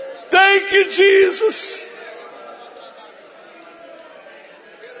 Thank you, Jesus.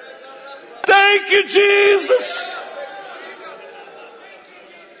 Thank you, Jesus.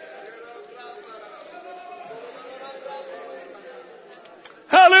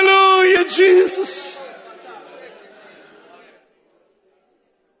 Hallelujah, Jesus.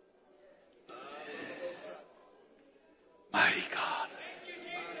 Mighty God.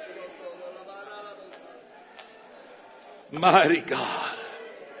 Mighty God.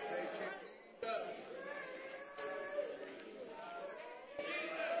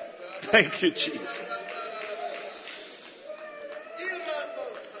 Thank you, Jesus.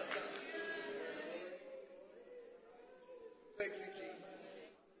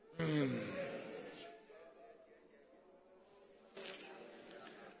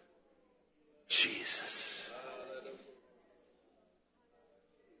 Jesus.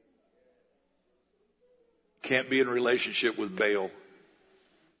 Can't be in a relationship with Baal.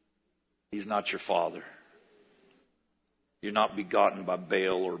 He's not your father. You're not begotten by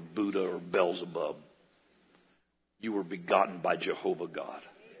Baal or Buddha or Beelzebub. You were begotten by Jehovah God.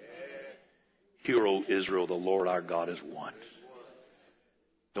 Hear, O Israel, the Lord our God is one.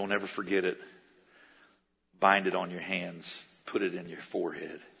 Don't ever forget it. Bind it on your hands. Put it in your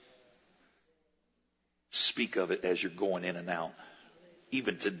forehead. Speak of it as you're going in and out.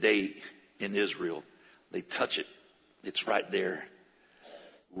 Even today in Israel, they touch it. It's right there,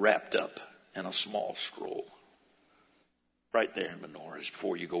 wrapped up in a small scroll. Right there in menorahs,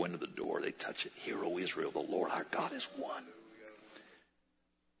 before you go into the door, they touch it. Hear, O Israel, the Lord our God is one.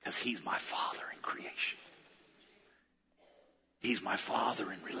 Because he's my Father in creation. He's my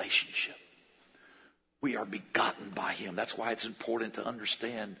Father in relationship. We are begotten by him. That's why it's important to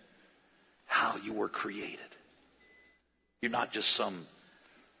understand how you were created. You're not just some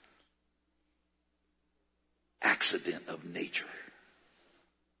accident of nature.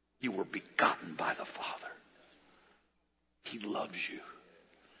 You were begotten by the Father. He loves you.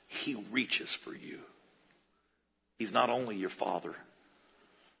 He reaches for you. He's not only your Father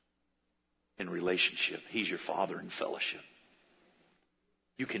in relationship, he's your Father in fellowship.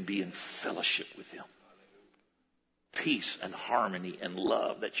 You can be in fellowship with him. Peace and harmony and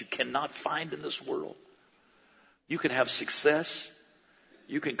love that you cannot find in this world. You can have success.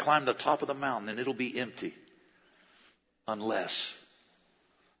 You can climb the top of the mountain and it'll be empty unless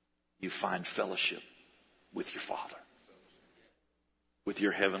you find fellowship with your Father, with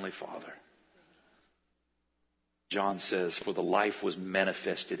your Heavenly Father. John says, for the life was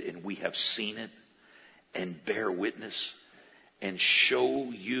manifested and we have seen it and bear witness and show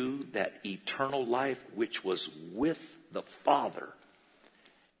you that eternal life which was with the Father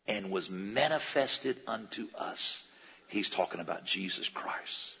and was manifested unto us. He's talking about Jesus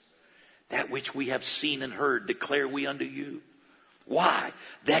Christ. That which we have seen and heard declare we unto you. Why?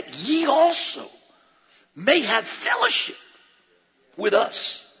 That ye also may have fellowship with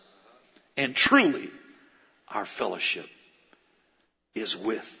us. And truly, our fellowship is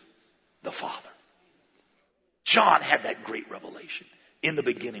with the Father. John had that great revelation. In the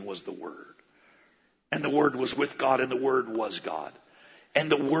beginning was the Word. And the Word was with God, and the Word was God. And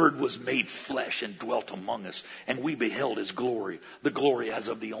the Word was made flesh and dwelt among us. And we beheld his glory, the glory as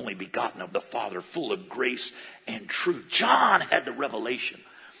of the only begotten of the Father, full of grace and truth. John had the revelation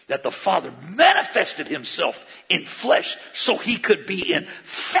that the Father manifested himself in flesh so he could be in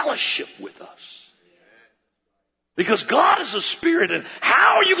fellowship with us. Because God is a spirit, and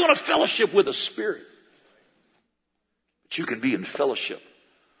how are you going to fellowship with a spirit? But you can be in fellowship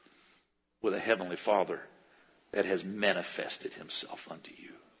with a heavenly Father that has manifested himself unto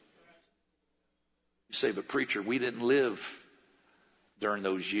you. You say, but preacher, we didn't live during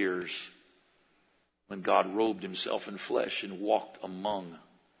those years when God robed himself in flesh and walked among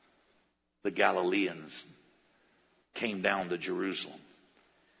the Galileans, came down to Jerusalem.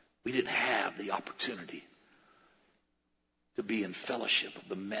 We didn't have the opportunity to be in fellowship of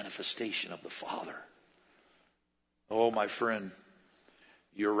the manifestation of the Father. Oh, my friend,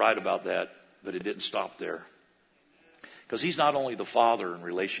 you're right about that, but it didn't stop there. Because he's not only the Father in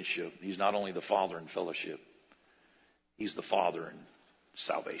relationship, he's not only the Father in fellowship, he's the Father in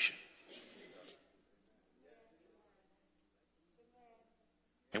salvation.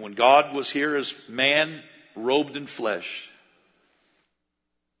 And when God was here as man, robed in flesh,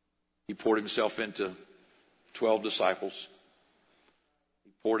 he poured himself into 12 disciples.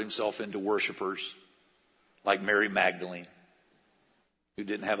 He poured himself into worshipers like Mary Magdalene, who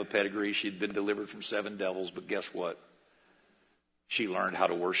didn't have a pedigree. She'd been delivered from 7 devils, but guess what? She learned how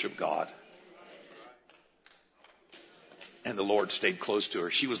to worship God. And the Lord stayed close to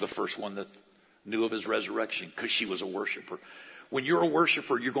her. She was the first one that knew of his resurrection because she was a worshiper. When you're a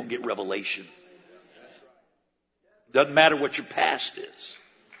worshiper, you're going to get revelation. Doesn't matter what your past is.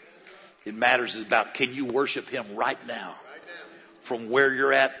 It matters about, can you worship him right now? From where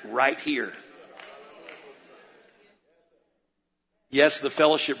you're at right here. Yes, the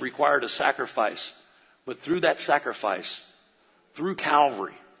fellowship required a sacrifice. But through that sacrifice, through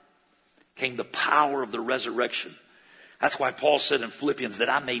Calvary, came the power of the resurrection. That's why Paul said in Philippians that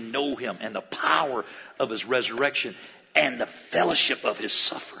I may know him and the power of his resurrection and the fellowship of his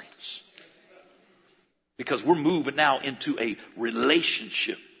sufferings. Because we're moving now into a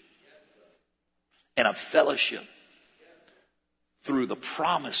relationship and a fellowship through the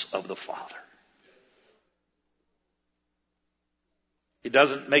promise of the Father. It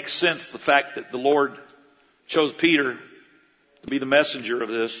doesn't make sense, the fact that the Lord chose Peter to be the messenger of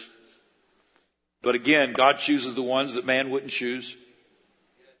this. But again, God chooses the ones that man wouldn't choose.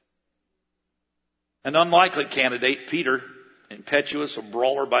 An unlikely candidate, Peter, impetuous, a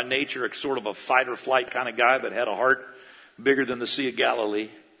brawler by nature, a sort of a fight or flight kind of guy, but had a heart bigger than the Sea of Galilee.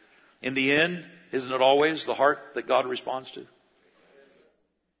 In the end, isn't it always the heart that God responds to?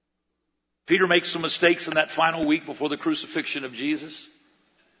 Peter makes some mistakes in that final week before the crucifixion of Jesus.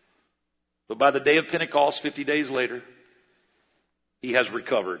 But by the day of Pentecost, 50 days later, he has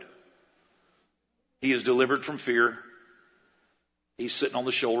recovered. He is delivered from fear. He's sitting on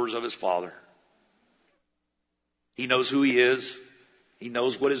the shoulders of his Father. He knows who he is. He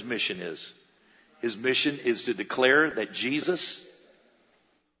knows what his mission is. His mission is to declare that Jesus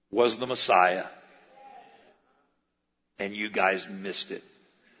was the Messiah. And you guys missed it.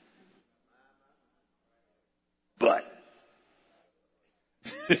 But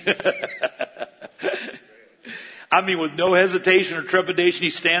I mean, with no hesitation or trepidation, he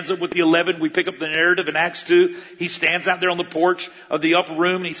stands up with the 11. We pick up the narrative in Acts 2. He stands out there on the porch of the upper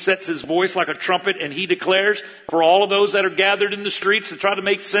room and he sets his voice like a trumpet and he declares for all of those that are gathered in the streets to try to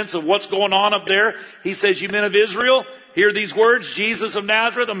make sense of what's going on up there. He says, you men of Israel, hear these words. Jesus of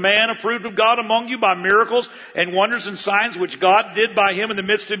Nazareth, a man approved of God among you by miracles and wonders and signs which God did by him in the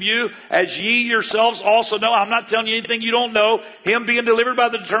midst of you, as ye yourselves also know. I'm not telling you anything you don't know. Him being delivered by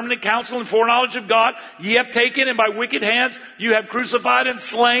the determinate counsel and foreknowledge of God, ye have taken, and by wicked hands you have crucified and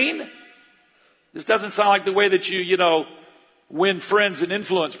slain. This doesn't sound like the way that you win friends and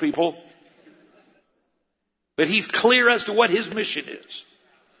influence people. But he's clear as to what his mission is.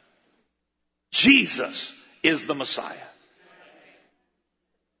 Jesus is the Messiah.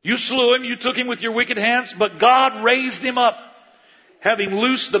 You slew him, you took him with your wicked hands, but God raised him up, having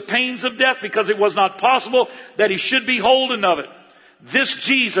loosed the pains of death, because it was not possible that he should be holden of it. This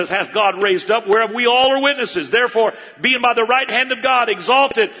Jesus hath God raised up, whereof we all are witnesses. Therefore, being by the right hand of God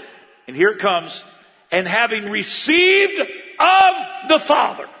exalted, and here it comes, and having received of the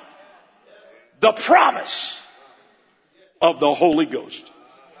Father the promise of the Holy Ghost.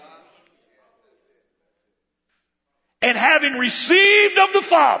 And having received of the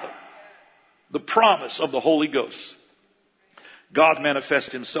Father the promise of the Holy Ghost, God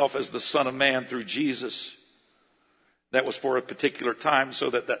manifested himself as the Son of Man through Jesus. That was for a particular time, so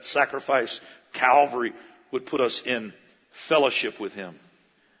that that sacrifice, Calvary, would put us in fellowship with him.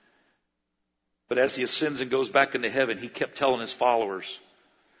 But as he ascends and goes back into heaven, he kept telling his followers,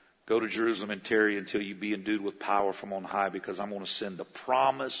 Go to Jerusalem and tarry until you be endued with power from on high, because I'm going to send the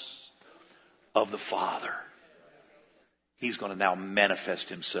promise of the Father. He's going to now manifest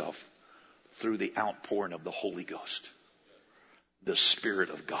himself through the outpouring of the Holy Ghost, the Spirit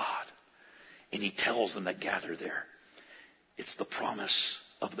of God. And he tells them that gather there, it's the promise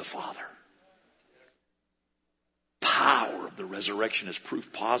of the Father. Power of the resurrection is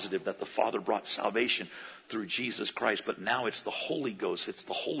proof positive that the Father brought salvation through Jesus Christ. But now it's the Holy Ghost. It's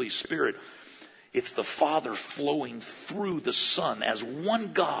the Holy Spirit. It's the Father flowing through the Son as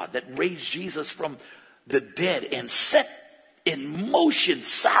one God that raised Jesus from the dead and set in motion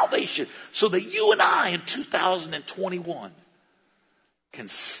salvation so that you and I in 2021 can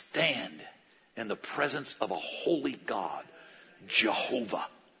stand in the presence of a holy God, Jehovah,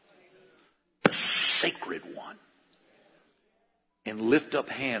 the sacred one, and lift up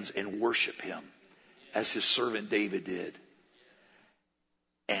hands and worship him as his servant David did,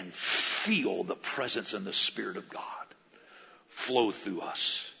 and feel the presence and the Spirit of God flow through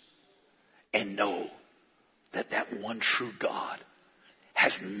us, and know that that one true God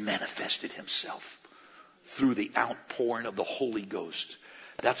has manifested himself through the outpouring of the Holy Ghost.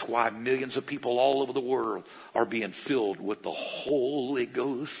 That's why millions of people all over the world are being filled with the Holy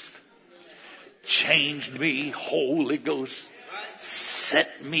Ghost. Change me, Holy Ghost.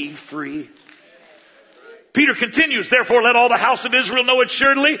 Set me free. Peter continues, therefore let all the house of Israel know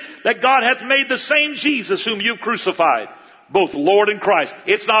assuredly that God hath made the same Jesus whom you crucified, both Lord and Christ.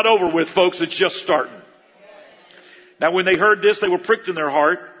 It's not over with, folks. It's just starting. Now when they heard this, they were pricked in their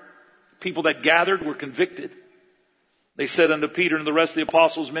heart. People that gathered were convicted. They said unto Peter and the rest of the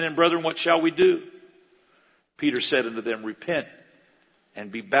apostles, men and brethren, what shall we do? Peter said unto them, repent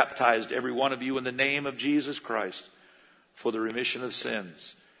and be baptized every one of you in the name of Jesus Christ for the remission of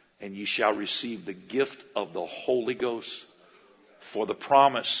sins, and ye shall receive the gift of the Holy Ghost. For the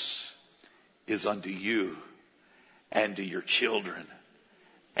promise is unto you and to your children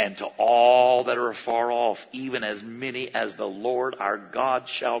and to all that are afar off, even as many as the Lord our God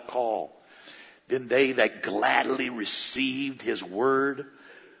shall call. Then they that gladly received his word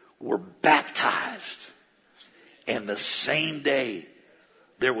were baptized. And the same day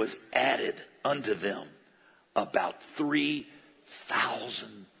there was added unto them about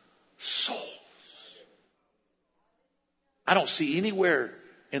 3,000 souls. I don't see anywhere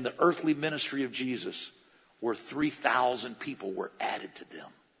in the earthly ministry of Jesus where 3,000 people were added to them.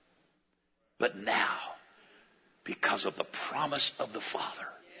 But now, because of the promise of the Father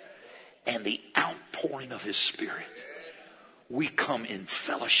and the outpouring of his Spirit, we come in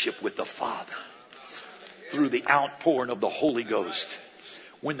fellowship with the Father through the outpouring of the Holy Ghost.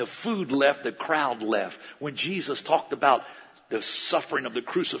 When the food left, the crowd left. When Jesus talked about the suffering of the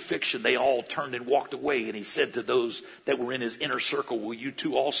crucifixion, they all turned and walked away. And he said to those that were in his inner circle, will you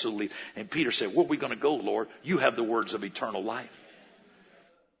too also leave? And Peter said, where are we going to go, Lord? You have the words of eternal life.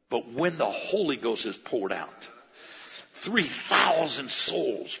 But when the Holy Ghost is poured out, 3,000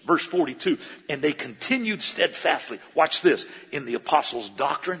 souls, verse 42, and they continued steadfastly, watch this, in the apostles'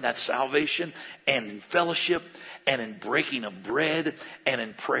 doctrine, that's salvation, and in fellowship, and in breaking of bread, and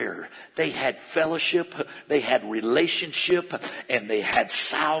in prayer. They had fellowship, they had relationship, and they had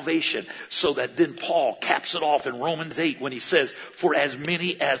salvation. So that then Paul caps it off in Romans 8 when he says, for as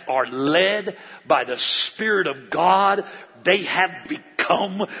many as are led by the Spirit of God, they have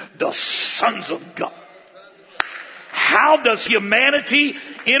become the sons of God. How does humanity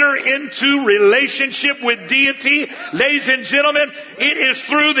enter into relationship with deity? Ladies and gentlemen, it is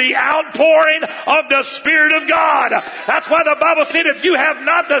through the outpouring of the Spirit of God. That's why the Bible said if you have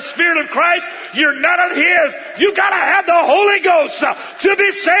not the Spirit of Christ, you're none of his. You gotta have the Holy Ghost to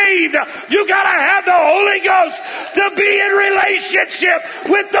be saved. You gotta have the Holy Ghost to be in relationship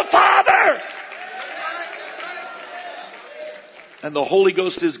with the Father. And the Holy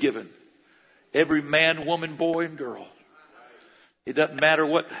Ghost is given every man, woman, boy, and girl. It doesn't matter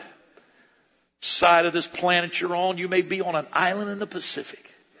what side of this planet you're on. You may be on an island in the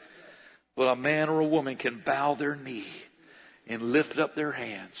Pacific. But a man or a woman can bow their knee and lift up their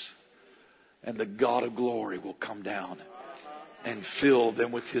hands. And the God of glory will come down and fill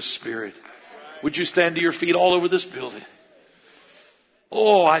them with his Spirit. Would you stand to your feet all over this building?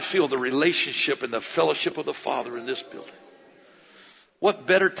 Oh, I feel the relationship and the fellowship of the Father in this building. What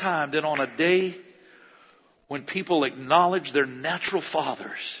better time than on a day when people acknowledge their natural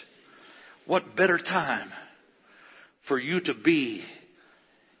fathers? What better time for you to be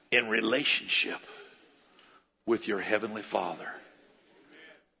in relationship with your Heavenly Father?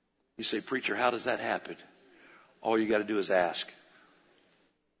 You say, preacher, how does that happen? All you got to do is ask.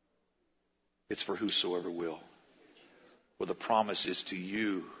 It's for whosoever will. Well, the promise is to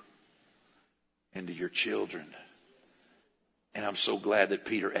you and to your children. And I'm so glad that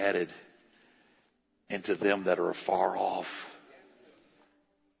Peter added, and to them that are afar off,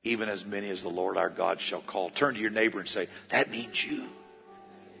 even as many as the Lord our God shall call. Turn to your neighbor and say, that means you.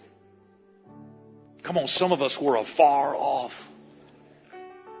 Come on, some of us were afar off.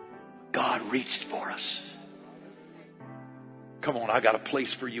 God reached for us. Come on, I got a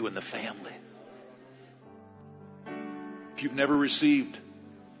place for you in the family. If you've never received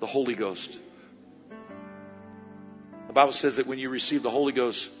the Holy Ghost, the Bible says that when you receive the Holy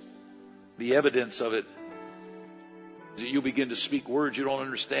Ghost, the evidence of it is that you begin to speak words you don't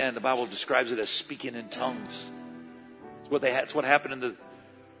understand. The Bible describes it as speaking in tongues. It's what happened in the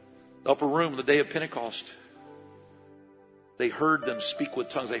upper room the day of Pentecost. They heard them speak with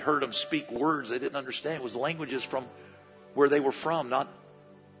tongues. They heard them speak words they didn't understand. It was languages from where they were from, not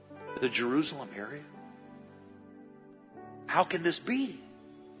the Jerusalem area. How can this be?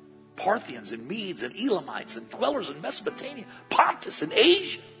 Parthians and Medes and Elamites and dwellers in Mesopotamia, Pontus and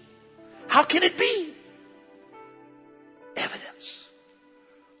Asia. How can it be? Evidence.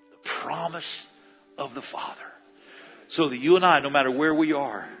 The promise of the Father. So that you and I, no matter where we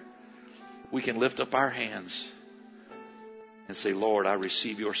are, we can lift up our hands and say, Lord, I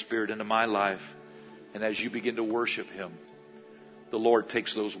receive your Spirit into my life. And as you begin to worship Him, the Lord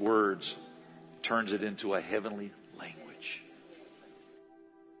takes those words, turns it into a heavenly language.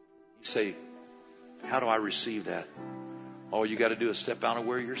 You say, how do I receive that? All you got to do is step out of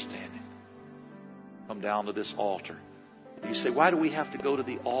where you're standing. Come down to this altar. You say, why do we have to go to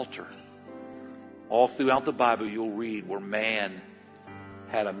the altar? All throughout the Bible, you'll read where man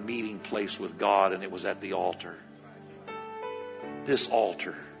had a meeting place with God, and it was at the altar. This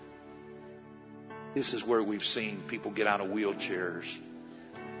altar. This is where we've seen people get out of wheelchairs.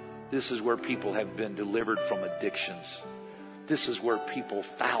 This is where people have been delivered from addictions. This is where people,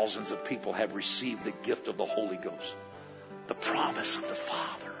 thousands of people, have received the gift of the Holy Ghost. The promise of the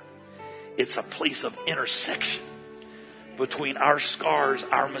Father. It's a place of intersection between our scars,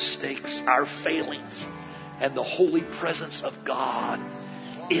 our mistakes, our failings, and the holy presence of God.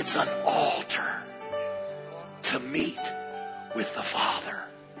 It's an altar to meet with the Father.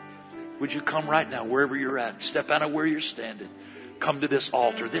 Would you come right now, wherever you're at? Step out of where you're standing. Come to this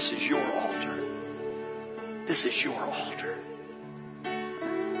altar. This is your altar. This is your altar.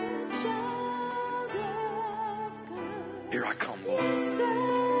 Here I come, Lord.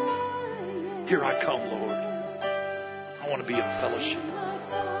 Here I come, Lord. I want to be in fellowship.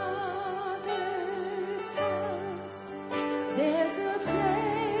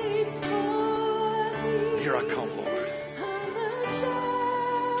 Here I come, Lord.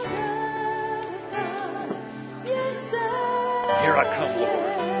 Here I come,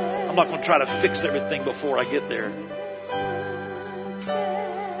 Lord. I'm not going to try to fix everything before I get there.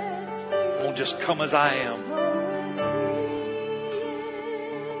 I won't just come as I am.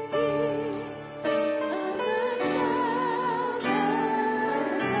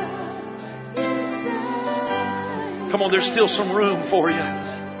 Come on, there's still some room for you.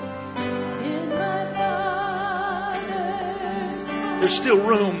 There's still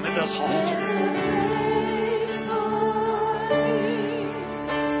room in this altar.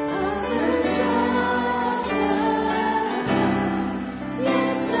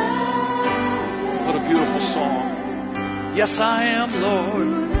 What a beautiful song. Yes, I am,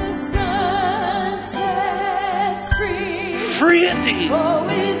 Lord. Free indeed.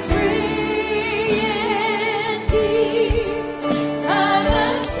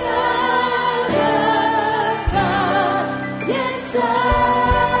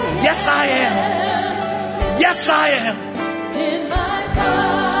 Yes, I am. Yes, I am. In my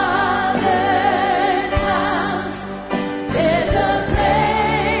Father's house, there's a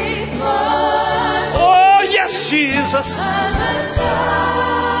place for me. Oh, yes, Jesus. I'm a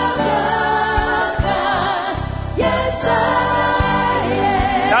child of God. Yes, I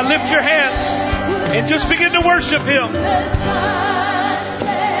am. Now lift your hands and just begin to worship Him.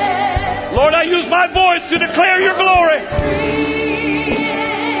 Lord, I use my voice to declare your glory.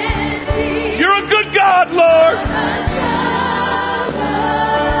 You're a good God, Lord.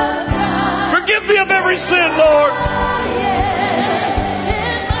 Forgive me of every sin, Lord.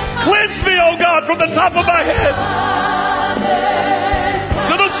 Cleanse me, oh God, from the top of my head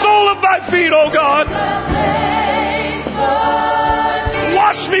to the sole of my feet, oh God.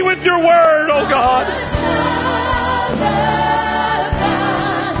 Wash me with your word, oh God.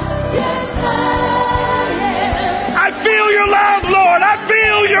 I feel your love, Lord. I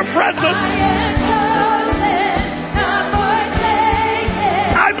feel your presence.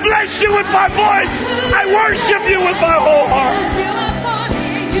 I bless you with my voice. I worship you with my whole heart.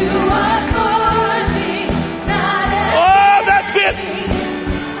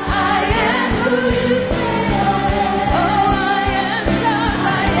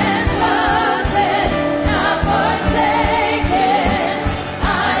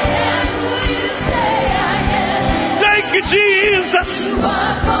 Jesus. You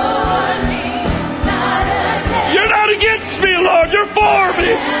are for me, not against. You're not against me, Lord. You're for me.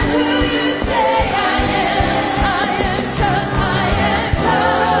 I am who you say I am. I am chosen,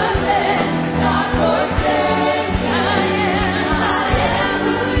 not forsaken. I am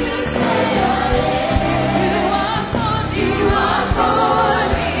who you say I am. You are for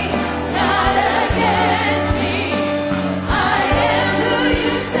me, not against me. I am who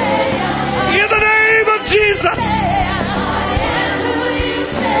you say I am. In the name of Jesus.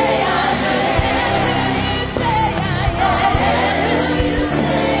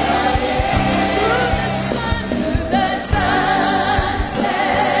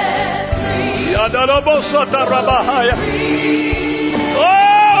 Oh,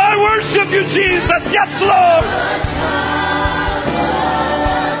 I worship you, Jesus. Yes, Lord.